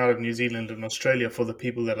coming out of New Zealand and Australia for the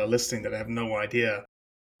people that are listening that have no idea,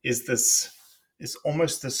 is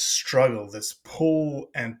almost this struggle, this pull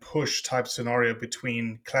and push type scenario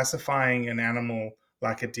between classifying an animal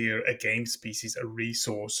like a deer, a game species, a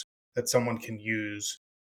resource that someone can use,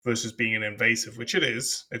 versus being an invasive, which it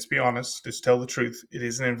is. Let's be honest, let's tell the truth. It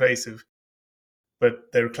is an invasive,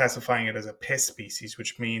 but they're classifying it as a pest species,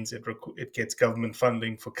 which means it gets government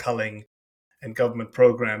funding for culling and government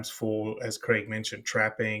programs for, as Craig mentioned,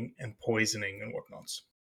 trapping and poisoning and whatnots.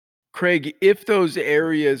 Craig, if those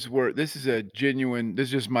areas were, this is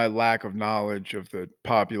just my lack of knowledge of the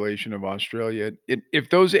population of Australia. If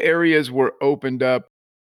those areas were opened up,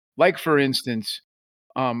 like for instance,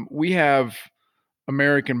 we have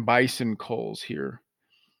American bison culls here,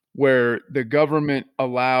 where the government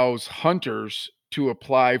allows hunters to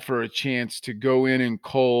apply for a chance to go in and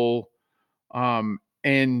cull,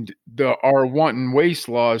 and our wanton waste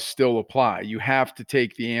laws still apply. You have to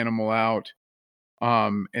take the animal out,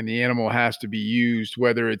 and the animal has to be used,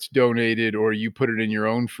 whether it's donated or you put it in your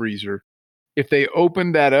own freezer. If they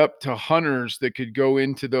opened that up to hunters that could go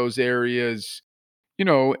into those areas,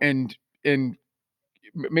 and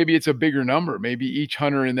maybe it's a bigger number. Maybe each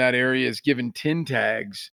hunter in that area is given 10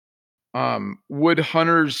 tags.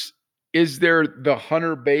 Is there the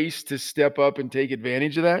hunter base to step up and take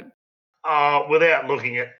advantage of that? Without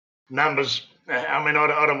looking at numbers, I mean,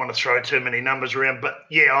 I don't want to throw too many numbers around, but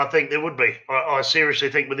yeah, I think there would be. I seriously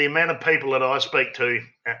think, with the amount of people that I speak to,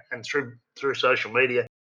 and through social media,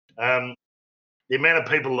 the amount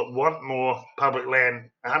of people that want more public land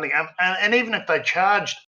hunting, and even if they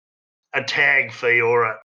charged a tag fee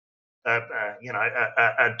or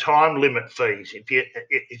a time limit fee,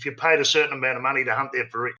 if you paid a certain amount of money to hunt there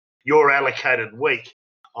for your allocated week,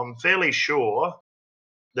 I'm fairly sure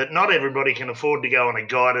that not everybody can afford to go on a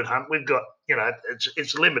guided hunt. We've got,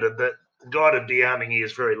 it's limited. The guided deer hunting here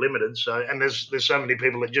is very limited. So, and there's so many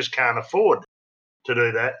people that just can't afford to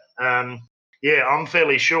do that. Yeah, I'm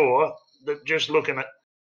fairly sure that just looking at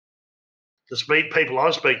the people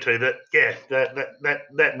I speak to,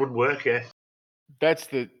 that would work. Yeah, that's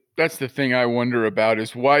the thing I wonder about,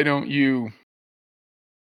 is why don't you,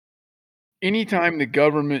 anytime the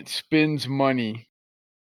government spends money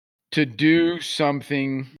to do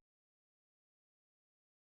something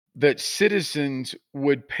that citizens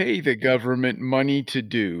would pay the government money to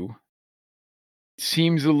do,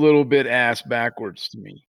 seems a little bit ass backwards to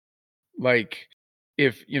me. Like,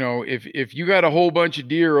 if you got a whole bunch of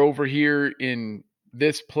deer over here in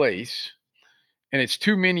this place, and it's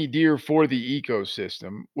too many deer for the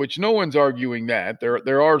ecosystem, which no one's arguing that.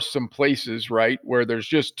 There are some places, right, where there's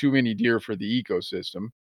just too many deer for the ecosystem.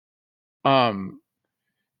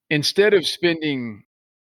 Instead of spending,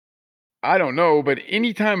 I don't know, but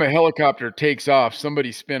anytime a helicopter takes off,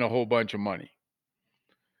 somebody spent a whole bunch of money.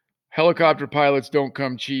 Helicopter pilots don't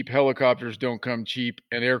come cheap, helicopters don't come cheap,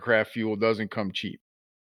 and aircraft fuel doesn't come cheap.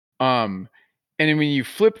 And then when you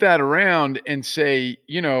flip that around and say,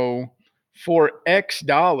 for X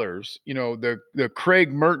dollars, the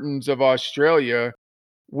Craig Mertens of Australia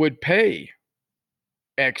would pay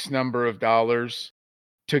X number of dollars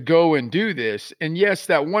to go and do this. And yes,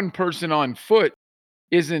 that one person on foot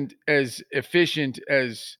isn't as efficient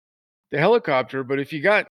as the helicopter, but if you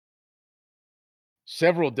got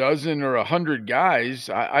several dozen or 100 guys.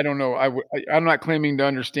 I don't know. I'm not claiming to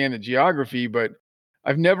understand the geography, but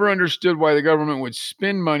I've never understood why the government would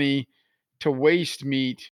spend money to waste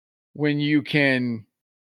meat when you can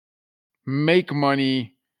make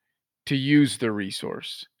money to use the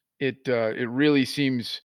resource. It really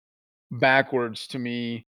seems backwards to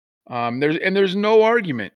me. There's no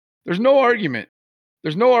argument. There's no argument.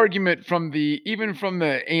 There's no argument from even from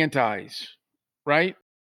the antis, right?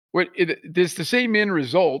 It's the same end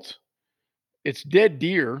result. It's dead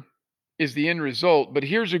deer is the end result. But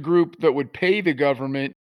here's a group that would pay the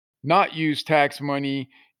government, not use tax money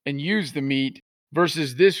and use the meat,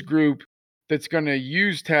 versus this group that's going to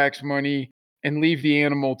use tax money and leave the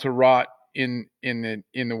animal to rot in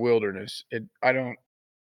the wilderness.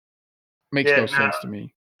 Makes no sense to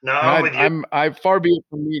me. No, And I'm with you. I far be it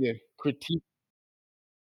from me to critique.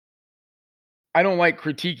 I don't like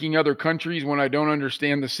critiquing other countries when I don't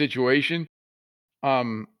understand the situation.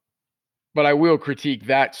 But I will critique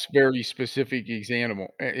that very specific example.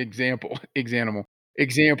 If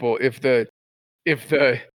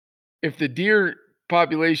the deer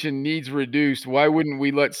population needs reduced, why wouldn't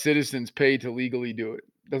we let citizens pay to legally do it?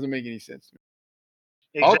 Doesn't make any sense to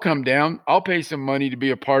me. I'll come down. I'll pay some money to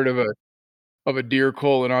be a part of a deer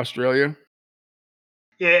cull in Australia.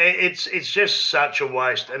 Yeah, it's just such a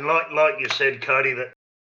waste. And like you said, Cody, that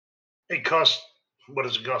it costs, what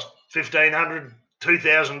does it cost? $1,500,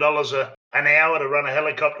 $2,000 an hour to run a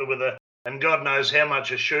helicopter and God knows how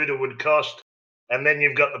much a shooter would cost. And then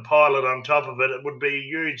you've got the pilot on top of it. It would be a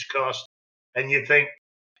huge cost. And you think,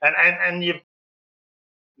 and you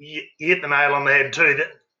hit the nail on the head too, that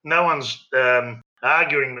no one's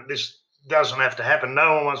arguing that this doesn't have to happen.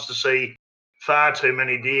 No one wants to see far too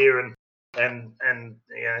many deer and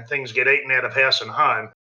things get eaten out of house and home.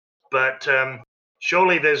 But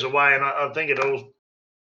surely there's a way, and I think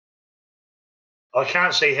I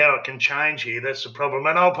can't see how it can change here. That's the problem.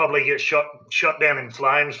 And I'll probably get shot down in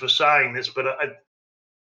flames for saying this, but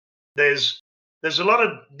there's a lot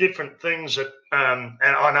of different things that, and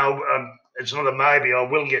I know it's not a maybe, I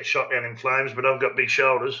will get shot down in flames, but I've got big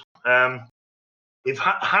shoulders. If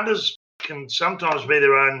hunters can sometimes be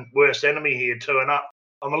their own worst enemy here too, and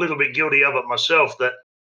I'm a little bit guilty of it myself, that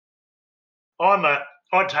I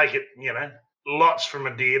take it, lots from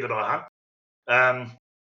a deer that I hunt.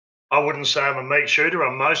 I wouldn't say I'm a meat shooter.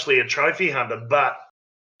 I'm mostly a trophy hunter, but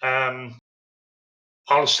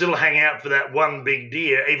I'll still hang out for that one big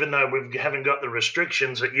deer, even though we haven't got the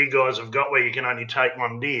restrictions that you guys have got where you can only take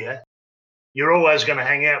one deer. You're always going to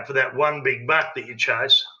hang out for that one big buck that you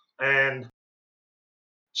chase. And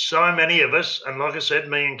so many of us, and like I said,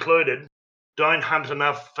 me included, don't hunt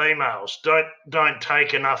enough females, don't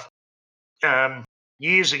take enough.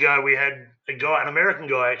 Years ago, we had an American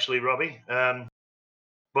guy actually, Robbie,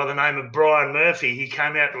 by the name of Brian Murphy. He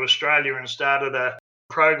came out to Australia and started a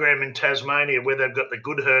program in Tasmania where they've got the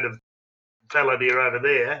good herd of fallow deer over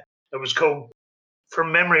there. It was called,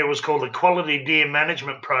 from memory, it was called the Quality Deer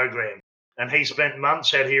Management Program. And he spent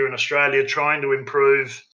months out here in Australia trying to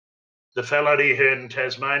improve the fallow deer herd in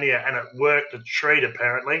Tasmania, and it worked a treat,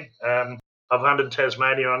 apparently. I've hunted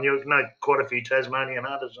Tasmania on, quite a few Tasmanian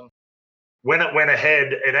hunters. And when it went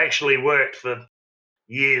ahead, it actually worked for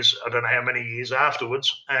years. I don't know how many years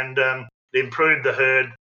afterwards. And they improved the herd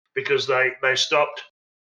because they stopped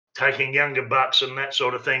taking younger bucks and that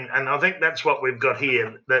sort of thing. And I think that's what we've got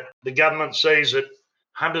here, that the government sees that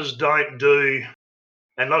hunters don't do,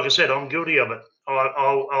 and like I said, I'm guilty of it.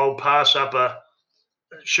 I'll pass up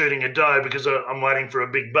shooting a doe because I'm waiting for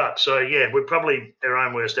a big buck. So yeah, we're probably our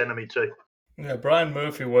own worst enemy too. Yeah, Brian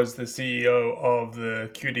Murphy was the CEO of the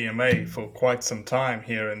QDMA for quite some time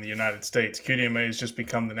here in the United States. QDMA has just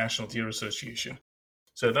become the National Deer Association.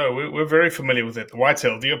 So no, we're very familiar with it. The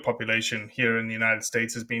white-tailed deer population here in the United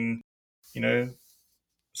States has been,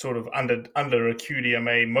 sort of under a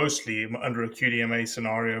QDMA, mostly under a QDMA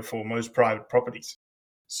scenario for most private properties.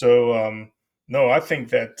 So no, I think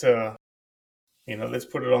that let's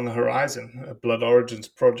put it on the horizon. A Blood Origins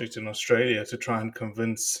project in Australia to try and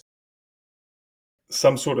convince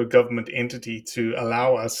some sort of government entity to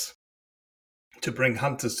allow us to bring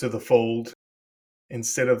hunters to the fold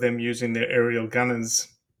instead of them using their aerial gunners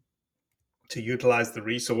to utilize the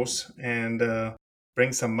resource and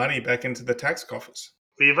bring some money back into the tax coffers.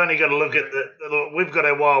 Well, you've only got to look at we've got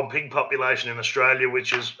a wild pig population in Australia,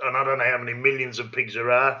 which is, and I don't know how many millions of pigs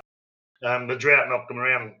there are. The drought knocked them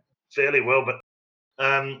around fairly well, but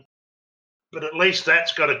at least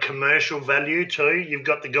that's got a commercial value too. You've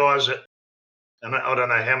got the guys that, and I don't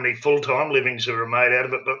know how many full-time livings are made out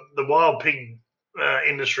of it, but the wild pig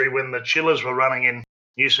industry, when the chillers were running in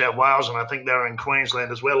New South Wales, and I think they were in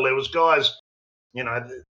Queensland as well, there was guys you know,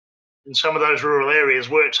 in some of those rural areas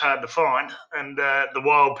where it's hard to find, and the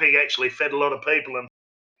wild pig actually fed a lot of people and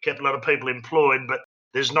kept a lot of people employed. But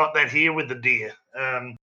there's not that here with the deer.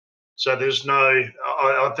 So there's no.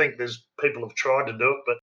 I think there's people have tried to do it,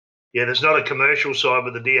 but yeah, there's not a commercial side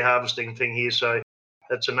with the deer harvesting thing here. So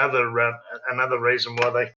that's another reason why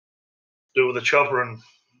they do it with a chopper and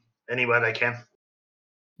any way they can.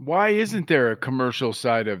 Why isn't there a commercial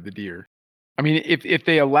side of the deer? I mean, if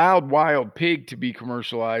they allowed wild pig to be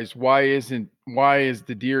commercialized, why is the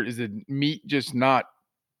meat just not?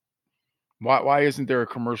 Why isn't there a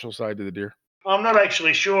commercial side to the deer? I'm not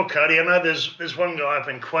actually sure, Cody. I know there's one guy up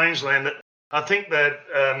in Queensland that I think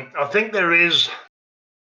there is,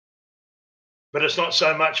 but it's not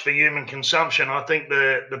so much for human consumption. I think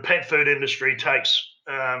the pet food industry takes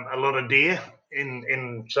a lot of deer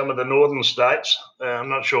in some of the northern states. I'm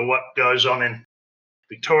not sure what goes on in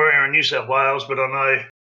Victoria and New South Wales, but I know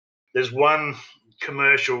there's one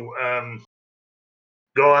commercial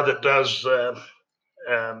guy that does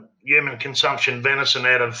human consumption venison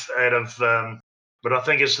out of. But I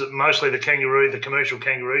think it's mostly the commercial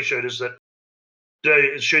kangaroo shooters that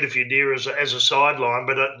do shoot a few deer as a sideline.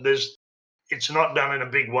 But it's not done in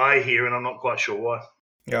a big way here, and I'm not quite sure why.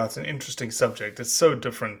 Yeah, it's an interesting subject. It's so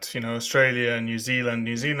different, Australia and New Zealand.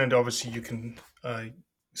 New Zealand, obviously, you can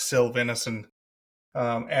sell venison.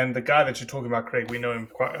 And the guy that you're talking about, Craig, we know him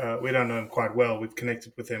quite. We don't know him quite well. We've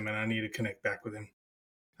connected with him, and I need to connect back with him.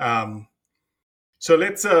 So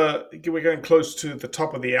let's. We're getting close to the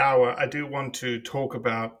top of the hour. I do want to talk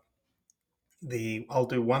about I'll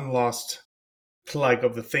do one last plug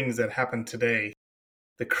of the things that happened today,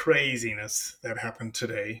 the craziness that happened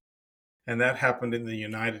today, and that happened in the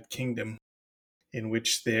United Kingdom, in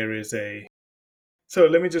which there is a. So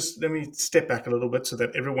let me step back a little bit so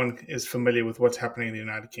that everyone is familiar with what's happening in the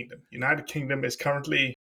United Kingdom. The United Kingdom is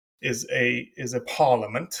currently is a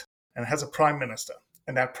parliament and has a prime minister,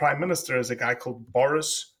 and that prime minister is a guy called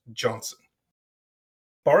Boris Johnson.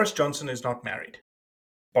 Boris Johnson is not married.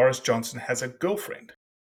 Boris Johnson has a girlfriend.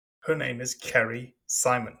 Her name is Carrie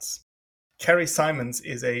Simons. Carrie Simons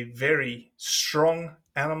is a very strong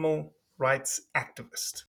animal rights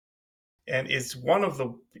activist and is one of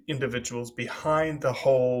the individuals behind the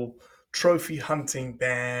whole trophy hunting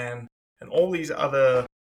ban and all these other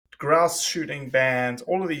grouse shooting bans,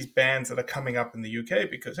 all of these bans that are coming up in the UK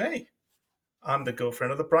because, hey, I'm the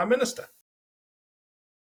girlfriend of the Prime Minister.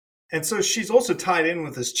 And so she's also tied in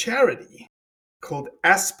with this charity called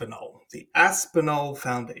Aspinall, the Aspinall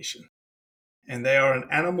Foundation. And they are an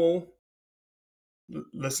animal,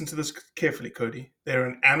 listen to this carefully, Cody, they're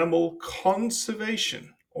an animal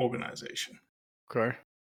conservation organization. Okay.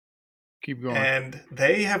 Keep going. And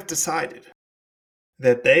they have decided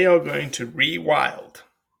that they are going to rewild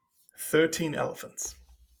 13 elephants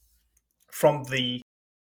from the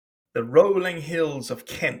rolling hills of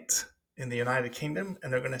Kent in the United Kingdom,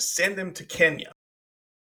 and they're going to send them to Kenya.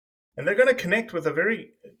 And they're going to connect with a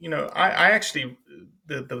very, I actually,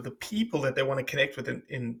 the people that they want to connect with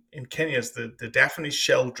in Kenya is the Daphne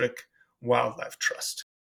Sheldrick Wildlife Trust.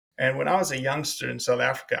 And when I was a youngster in South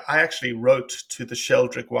Africa, I actually wrote to the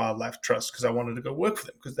Sheldrick Wildlife Trust because I wanted to go work for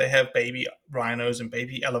them because they have baby rhinos and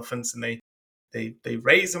baby elephants, and they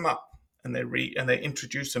raise them up and they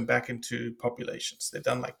introduce them back into populations. They've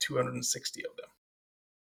done like 260 of them.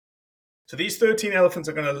 So these 13 elephants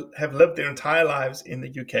are going to have lived their entire lives in the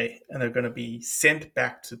UK, and they're going to be sent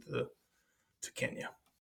back to Kenya.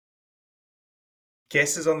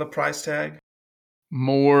 Guesses on the price tag?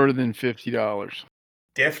 More than $50.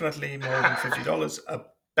 Definitely more than $50.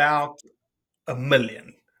 About £1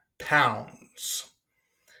 million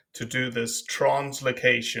to do this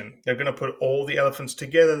translocation. They're going to put all the elephants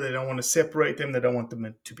together. They don't want to separate them. They don't want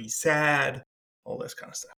them to be sad. All this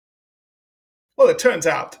kind of stuff. Well, it turns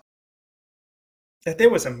out that there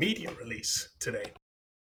was a media release today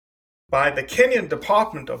by the Kenyan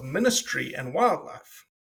Department of Ministry and Wildlife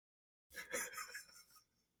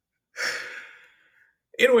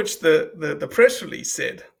in which the press release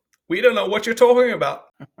said, "We don't know what you're talking about.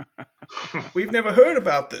 We've never heard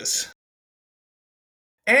about this.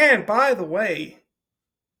 And by the way,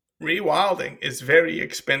 rewilding is very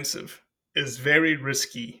expensive, is very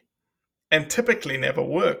risky, and typically never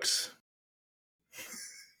works."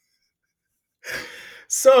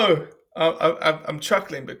 So I'm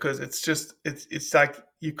chuckling because it's like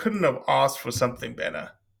you couldn't have asked for something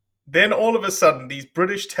better. Then all of a sudden, these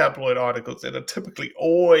British tabloid articles that are typically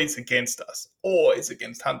always against us, always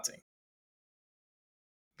against hunting.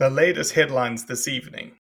 The latest headlines this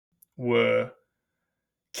evening were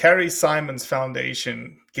Carrie Simons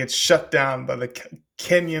Foundation gets shut down by the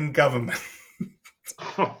Kenyan government.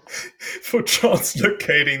 for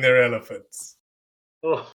translocating their elephants.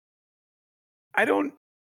 Oh, I don't.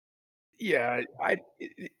 Yeah,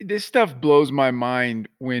 this stuff blows my mind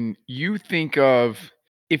when you think of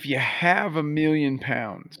if you have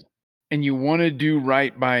 £1,000,000 and you want to do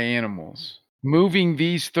right by animals, moving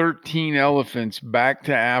these 13 elephants back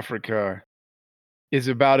to Africa is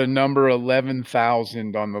about a number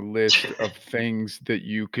 11,000 on the list of things that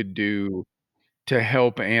you could do to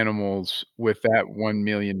help animals with that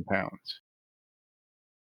 £1,000,000.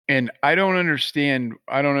 And I don't understand.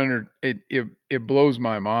 It blows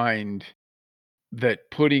my mind that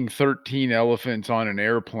putting 13 elephants on an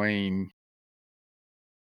airplane,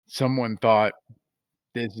 someone thought,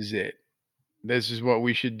 this is it. This is what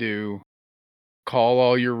we should do. Call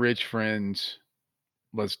all your rich friends.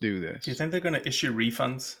 Let's do this. Do you think they're going to issue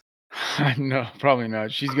refunds? No, probably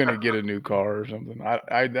not. She's going to get a new car or something.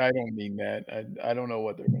 I don't mean that. I don't know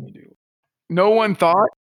what they're going to do. No one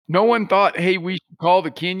thought, hey, we should call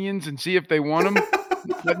the Kenyans and see if they want them.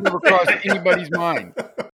 That never crossed anybody's mind.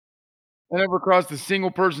 That never crossed a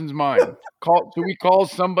single person's mind. Should we call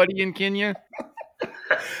somebody in Kenya?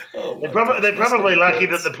 they're probably lucky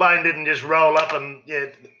that the plane didn't just roll up and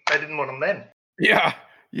they didn't want them then.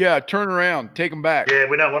 Yeah, turn around, take them back. Yeah,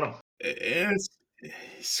 we don't want them.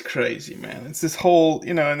 It's crazy, man. It's this whole,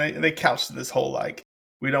 and they couched this whole like,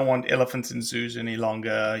 we don't want elephants in zoos any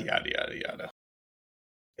longer, yada, yada, yada.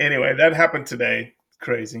 Anyway, that happened today.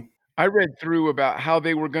 Crazy. I read through about how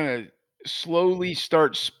they were going to slowly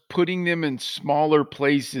start putting them in smaller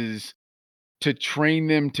places to train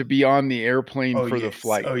them to be on the airplane for the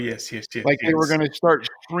flight. Oh, yes. Like they were going to start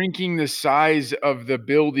shrinking the size of the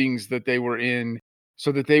buildings that they were in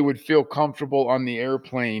so that they would feel comfortable on the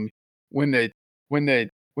airplane when that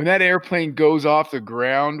airplane goes off the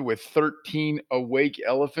ground with 13 awake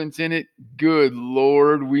elephants in it. Good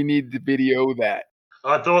Lord, we need to video that.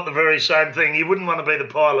 I thought the very same thing. You wouldn't want to be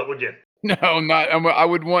the pilot, would you? No, not. I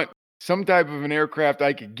would want some type of an aircraft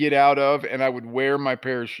I could get out of, and I would wear my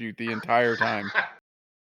parachute the entire time.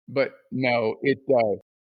 But no,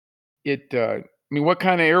 I mean, what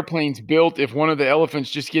kind of airplane's built if one of the elephants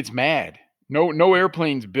just gets mad? No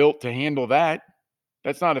airplane's built to handle that.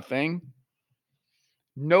 That's not a thing.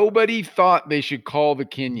 Nobody thought they should call the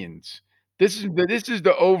Kenyans. This is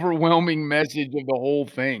the overwhelming message of the whole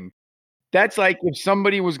thing. That's like if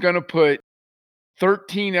somebody was going to put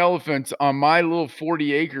 13 elephants on my little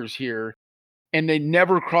 40 acres here and they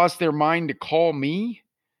never crossed their mind to call me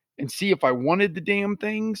and see if I wanted the damn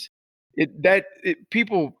things.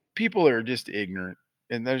 People are just ignorant,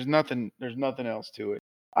 and there's nothing else to it.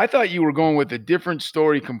 I thought you were going with a different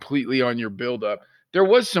story completely on your buildup. There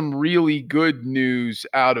was some really good news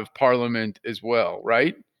out of Parliament as well,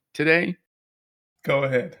 right? Today? Go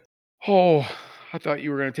ahead. Oh, I thought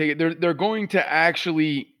you were going to take it. They're going to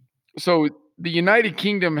actually. So the United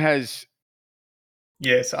Kingdom has.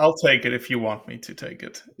 Yes, I'll take it if you want me to take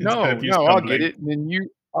it. No, I'll get it. And then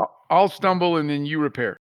I'll stumble and then you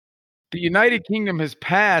repair. The United Kingdom has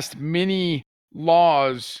passed many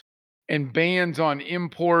laws and bans on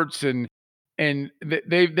imports and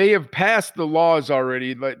they have passed the laws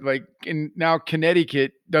already. And now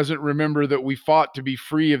Connecticut doesn't remember that we fought to be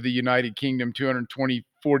free of the United Kingdom 220,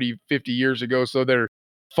 40, 50 years ago. So they're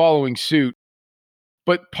following suit.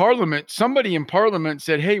 But somebody in Parliament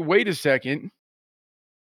said, hey, wait a second.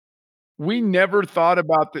 We never thought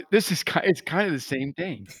about it's kind of the same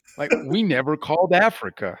thing. Like we never called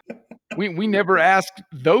Africa. We never asked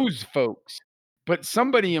those folks. But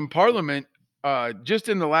somebody in Parliament just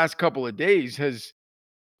in the last couple of days has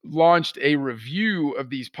launched a review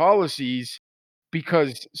of these policies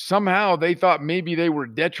because somehow they thought maybe they were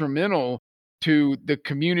detrimental to the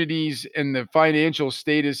communities and the financial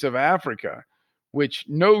status of Africa, which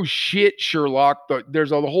no shit, Sherlock.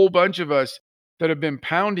 There's a whole bunch of us that have been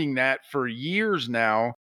pounding that for years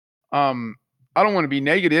now. I don't want to be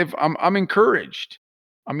negative. I'm encouraged.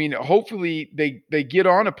 I mean, hopefully they get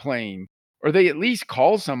on a plane or they at least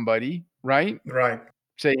call somebody, right? Right.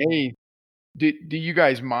 Say, hey, do you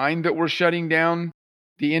guys mind that we're shutting down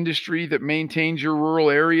the industry that maintains your rural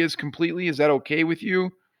areas completely? Is that okay with you?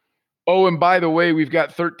 Oh, and by the way, we've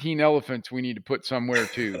got 13 elephants we need to put somewhere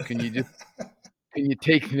too. Can you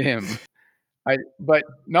take them? I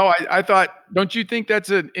thought, don't you think that's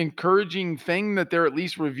an encouraging thing that they're at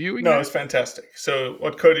least reviewing? No, it's fantastic. So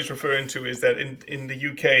what Cody's referring to is that in the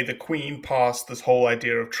UK, the Queen passed this whole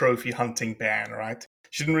idea of trophy hunting ban, right?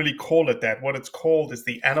 She didn't really call it that. What it's called is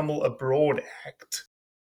the Animal Abroad Act.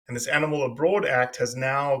 And this Animal Abroad Act has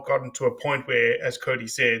now gotten to a point where, as Cody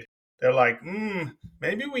said, they're like,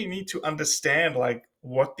 maybe we need to understand like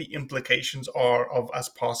what the implications are of us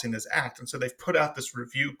passing this act. And so they've put out this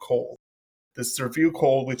review call,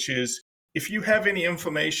 which is, if you have any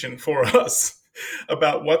information for us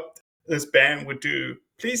about what this ban would do,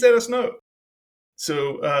 please let us know.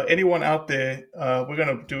 So anyone out there, we're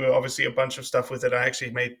going to do obviously a bunch of stuff with it. I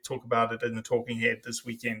actually may talk about it in the Talking Head this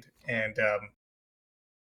weekend, and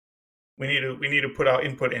we need to put our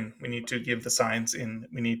input in. We need to give the science in.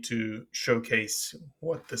 We need to showcase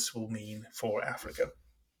what this will mean for Africa.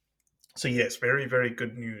 So yes, very, very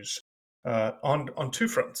good news on two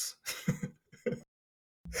fronts.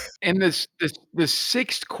 And the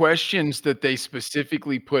 6 questions that they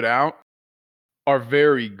specifically put out are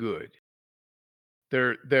very good.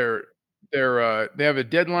 They have a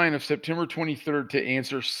deadline of September 23rd to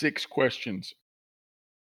answer 6 questions.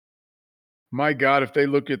 My God, if they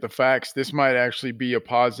look at the facts, this might actually be a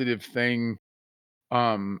positive thing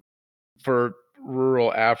for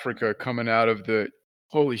rural Africa coming out of the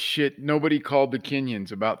holy shit. Nobody called the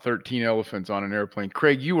Kenyans about 13 elephants on an airplane.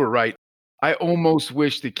 Craig, you were right. I almost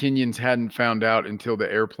wish the Kenyans hadn't found out until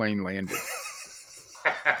the airplane landed.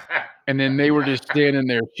 And then they were just standing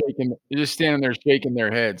there shaking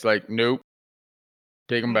their heads like, nope,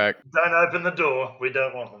 take them back. Don't open the door. We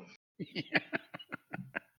don't want them.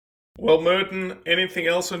 Well, Merton, anything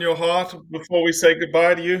else on your heart before we say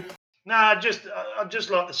goodbye to you? No, I'd just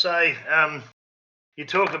like to say, you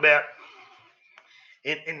talk about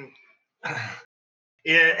in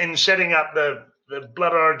setting up the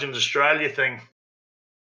Blood Origins Australia thing.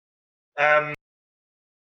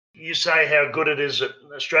 You say how good it is that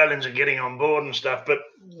Australians are getting on board and stuff, but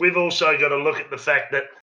we've also got to look at the fact that,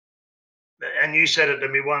 and you said it to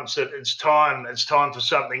me once, that it's time for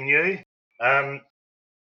something new. And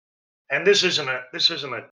this isn't a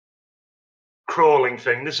crawling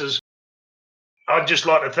thing. I'd just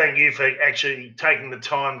like to thank you for actually taking the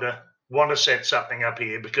time to want to set something up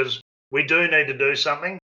here, because we do need to do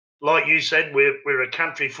something. Like you said, we're a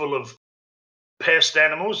country full of pest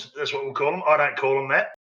animals. That's what we'll call them. I don't call them that.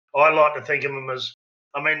 I like to think of them as,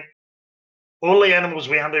 all the animals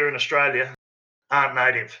we hunt here in Australia aren't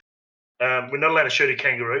native. We're not allowed to shoot a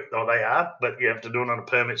kangaroo. Oh, they are, but you have to do it on a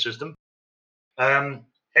permit system.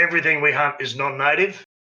 Everything we hunt is non-native,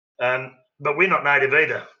 but we're not native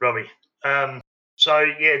either, Robbie. So,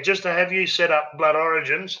 yeah, just to have you set up Blood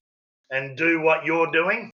Origins and do what you're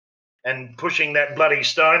doing and pushing that bloody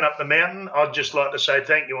stone up the mountain, I'd just like to say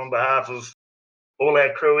thank you on behalf of all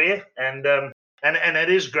our crew here. And it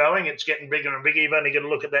is growing. It's getting bigger and bigger. You've only got to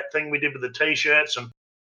look at that thing we did with the T-shirts, and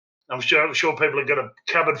I'm sure people have got a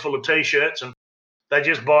cupboard full of T-shirts, and they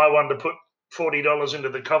just buy one to put $40 into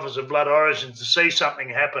the coffers of Blood Origins to see something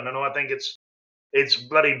happen. And I think it's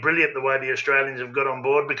bloody brilliant the way the Australians have got on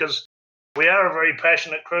board, because we are a very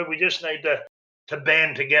passionate crew. We just need to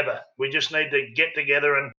band together. We just need to get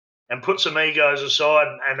together and put some egos aside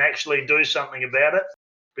and actually do something about it.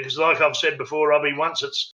 Because like I've said before, Robbie, once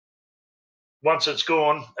it's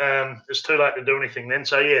gone, it's too late to do anything then.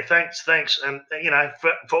 So yeah, thanks, and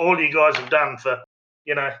for all you guys have done for,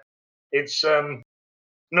 it's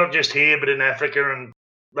not just here but in Africa and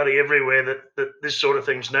bloody everywhere that this sort of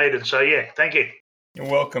thing's needed. So yeah, thank you. You're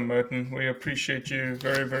welcome, Merton. We appreciate you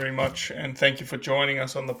very, very much, and thank you for joining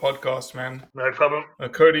us on the podcast, man. No problem.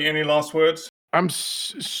 Cody, any last words? I'm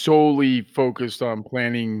solely focused on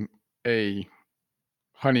planning a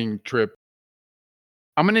hunting trip.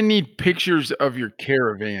 I'm going to need pictures of your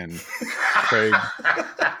caravan, Craig.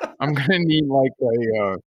 I'm going to need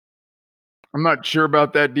I'm not sure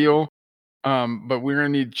about that deal, but we're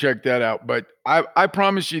going to need to check that out. But I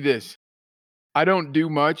promise you this. I don't do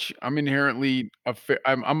much. I'm inherently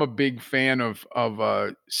I'm a big fan of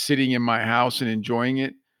sitting in my house and enjoying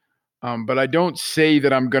it. But I don't say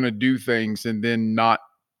that I'm going to do things and then not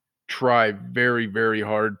try very, very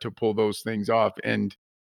hard to pull those things off. And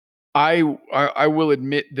I will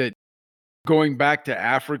admit that going back to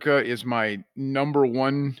Africa is my number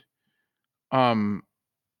one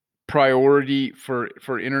priority for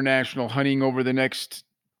international hunting over the next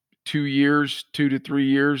 2 to 3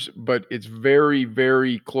 years, but it's very,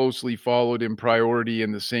 very closely followed in priority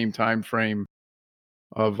in the same time frame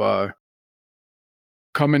of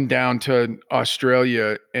coming down to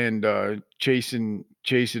Australia and chasing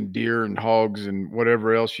deer and hogs and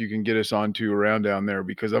whatever else you can get us onto around down there,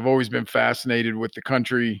 because I've always been fascinated with the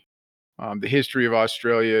country. The history of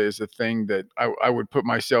Australia is a thing that I would put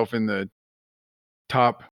myself in the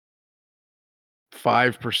top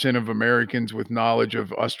 5% of Americans with knowledge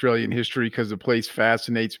of Australian history, because the place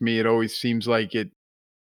fascinates me. It always seems like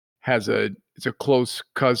it's it's a close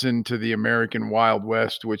cousin to the American Wild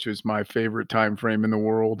West, which is my favorite time frame in the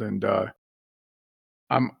world. And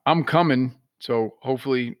I'm coming. So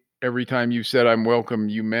hopefully every time you said I'm welcome,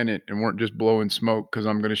 you meant it and weren't just blowing smoke, because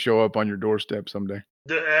I'm going to show up on your doorstep someday.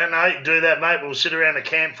 And I do that, mate. We'll sit around a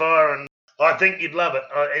campfire, and I think you'd love it.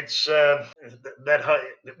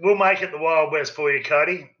 We'll make it the Wild West for you,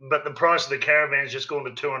 Cody. But the price of the caravan's just gone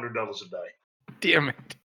to $200 a day. Damn it.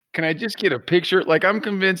 Can I just get a picture? Like, I'm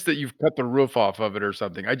convinced that you've cut the roof off of it or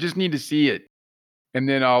something. I just need to see it. And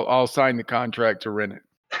then I'll sign the contract to rent it.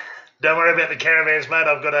 Don't worry about the caravans, mate.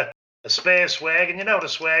 I've got a spare swag, and you know what a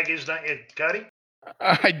swag is, don't you, Cody?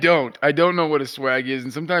 I don't know what a swag is,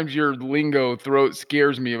 and sometimes your lingo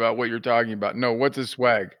scares me about what you're talking about. No, what's a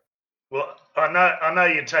swag? Well, I know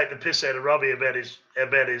you take the piss out of Robbie about his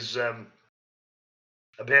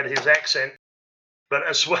accent, but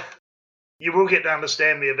you will get to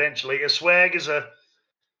understand me eventually. A swag is a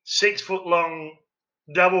 6 foot long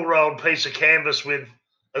double rolled piece of canvas with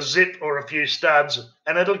a zip or a few studs,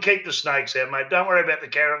 and it'll keep the snakes out, mate. Don't worry about the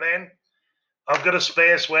caravan. I've got a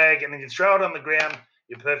spare swag, and if you throw it on the ground,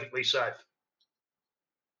 you're perfectly safe.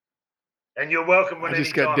 And you're welcome I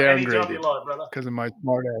just got downgraded you like, brother. because of my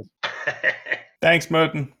smart ass. Thanks,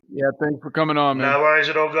 Merton. Yeah, thanks for coming on, man. No worries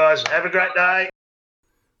at all, guys. Have a great day.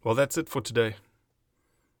 Well, that's it for today.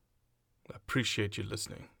 I appreciate you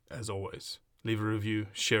listening, as always. Leave a review,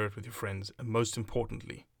 share it with your friends, and most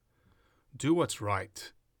importantly, do what's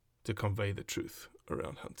right to convey the truth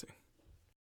around hunting.